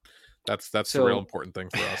 that's the real important thing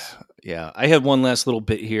for us. Yeah. I had one last little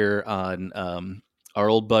bit here on our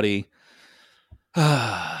old buddy,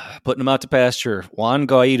 putting him out to pasture, Juan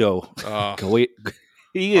Guaido.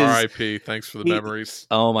 He is R.I.P. Thanks for the memories.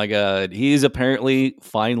 Oh my God. He's apparently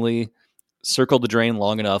finally circled the drain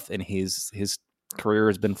long enough, and his career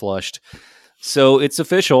has been flushed. So it's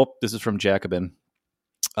official. This is from Jacobin.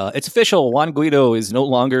 It's official. Juan Guaido is no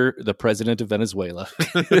longer the president of Venezuela.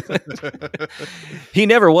 He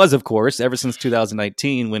never was, of course, ever since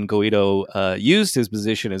 2019, when Guaido used his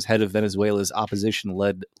position as head of Venezuela's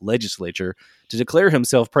opposition-led legislature to declare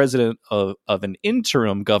himself president of an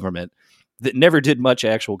interim government that never did much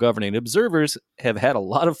actual governing. Observers have had a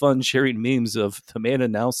lot of fun sharing memes of the man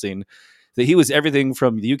announcing that he was everything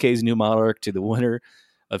from the UK's new monarch to the winner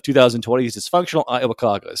of 2020's dysfunctional Iowa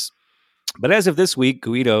caucus. But as of this week,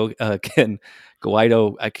 Guaido, I can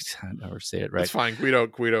never say it right. It's fine.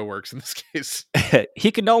 Guaido works in this case. He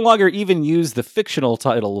can no longer even use the fictional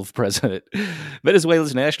title of president.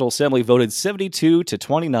 Venezuela's National Assembly voted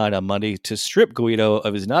 72-29 on Monday to strip Guaido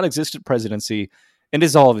of his non-existent presidency and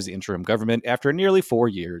dissolve his interim government after nearly 4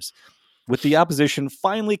 years, with the opposition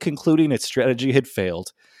finally concluding its strategy had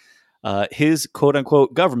failed. His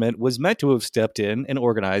quote-unquote government was meant to have stepped in and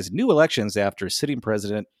organized new elections after sitting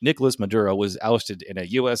president Nicolas Maduro was ousted in a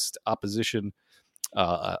U.S.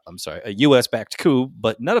 U.S.-backed coup,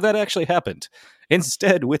 but none of that actually happened.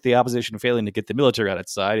 Instead, with the opposition failing to get the military on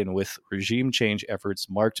its side and with regime change efforts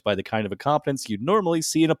marked by the kind of incompetence you'd normally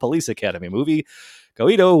see in a police academy movie,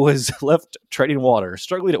 Guaido was left treading water,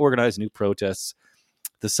 struggling to organize new protests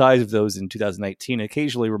the size of those in 2019,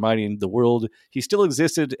 occasionally reminding the world he still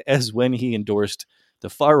existed as when he endorsed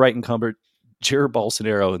the far-right incumbent Jair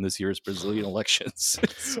Bolsonaro in this year's Brazilian elections.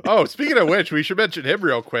 Oh, speaking of which, we should mention him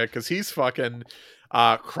real quick, because he's fucking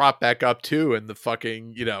cropped back up too in the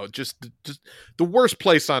fucking, just the worst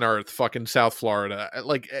place on earth, fucking South Florida.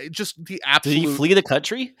 Like, just the absolute... Did he flee the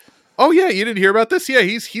country? Oh, yeah, you didn't hear about this?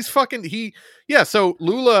 Yeah, so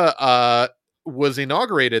Lula... was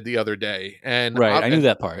inaugurated the other day, and right, I knew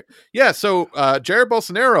that part. Yeah, so Jair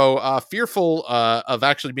Bolsonaro, fearful of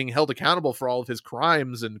actually being held accountable for all of his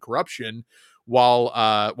crimes and corruption,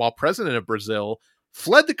 while president of Brazil,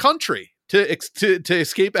 fled the country to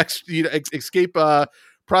escape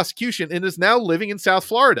prosecution, and is now living in South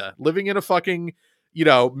Florida, living in a fucking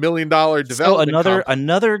 $1 million development. So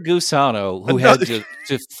another Gusano who had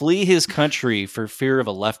to flee his country for fear of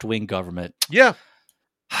a left-wing government. Yeah.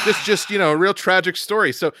 Just a real tragic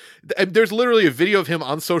story. So there's literally a video of him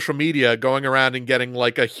on social media going around and getting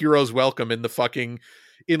like a hero's welcome in the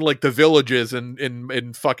villages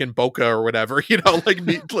in fucking Boca or whatever,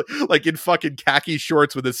 like in fucking khaki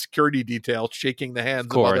shorts with a security detail, shaking the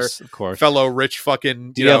hands of other fellow rich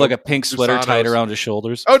fucking. Do you have like a pink sweater tied around his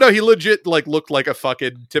shoulders? Oh no, he legit looked like a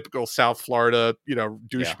fucking typical South Florida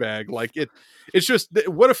douchebag. Yeah. Like it's just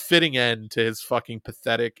what a fitting end to his fucking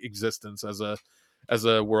pathetic existence as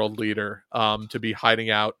a world leader, to be hiding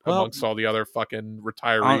out amongst all the other fucking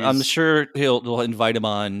retirees. I'm sure they'll invite him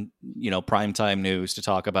on, primetime news to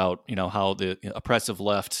talk about, how the oppressive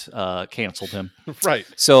left canceled him. Right.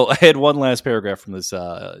 So I had one last paragraph from this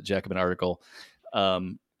Jacobin article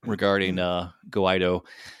regarding Guaido.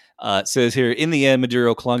 It says here, in the end,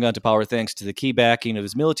 Maduro clung on to power thanks to the key backing of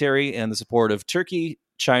his military and the support of Turkey,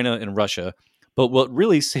 China, and Russia. But what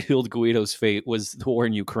really sealed Guaido's fate was the war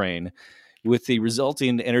in Ukraine, with the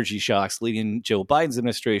resulting energy shocks leading Joe Biden's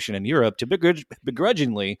administration and Europe to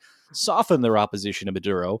begrudgingly soften their opposition to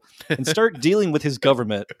Maduro and start dealing with his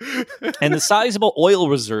government and the sizable oil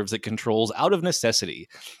reserves it controls out of necessity.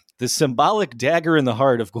 The symbolic dagger in the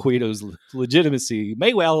heart of Guaido's legitimacy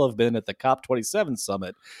may well have been at the COP27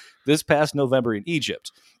 summit this past November in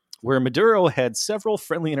Egypt, where Maduro had several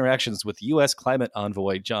friendly interactions with U.S. climate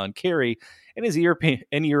envoy John Kerry and his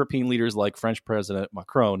European leaders like French President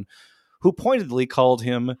Macron, who pointedly called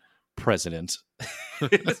him president. Who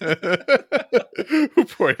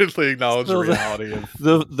pointedly acknowledged the reality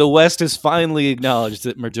of the West has finally acknowledged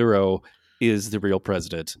that Maduro is the real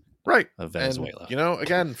president. Right. Of Venezuela. And,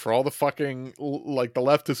 again, for all the fucking, like, the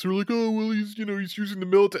leftists who are like, oh, well, he's using the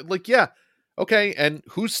military. Like, yeah, okay, and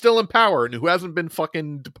who's still in power and who hasn't been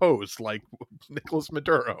fucking deposed, like Nicolas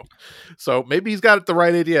Maduro. So maybe he's got the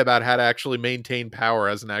right idea about how to actually maintain power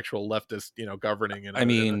as an actual leftist, governing. I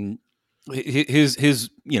mean,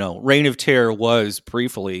 his reign of terror was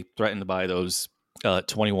briefly threatened by those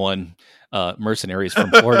 21 mercenaries from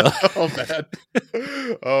Florida.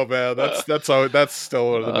 oh man, that's still one of the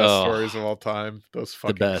best stories of all time. Those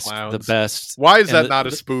fucking clowns, the best. Why is that not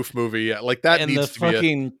a spoof movie? Like that needs to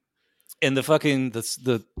be. And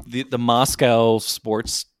the Moscow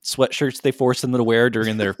sports sweatshirts they forced them to wear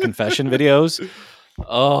during their confession videos.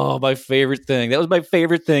 Oh, my favorite thing. That was my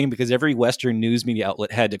favorite thing because every Western news media outlet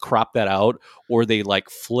had to crop that out, or they like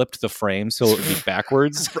flipped the frame so it would be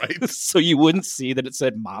backwards, right? So you wouldn't see that it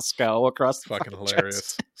said Moscow across the fucking hilarious.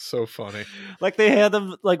 chest. So funny. Like they had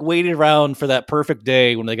them like waiting around for that perfect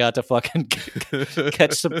day when they got to fucking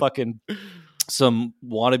catch some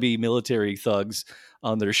wannabe military thugs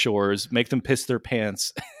on their shores, make them piss their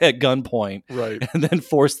pants at gunpoint, right, and then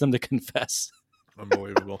force them to confess.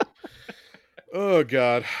 Unbelievable. Oh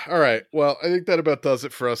God. All right. Well, I think that about does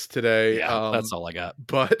it for us today. Yeah, that's all I got.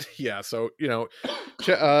 But yeah, so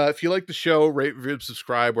if you like the show, rate, review,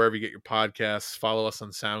 subscribe wherever you get your podcasts. Follow us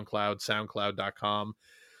on SoundCloud,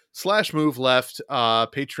 soundcloud.com/moveleft,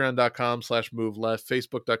 patreon.com/moveleft,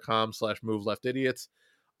 facebook.com/moveleftidiots.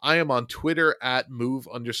 I am on Twitter at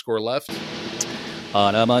 @move_left.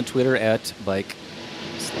 And I'm on Twitter at Bike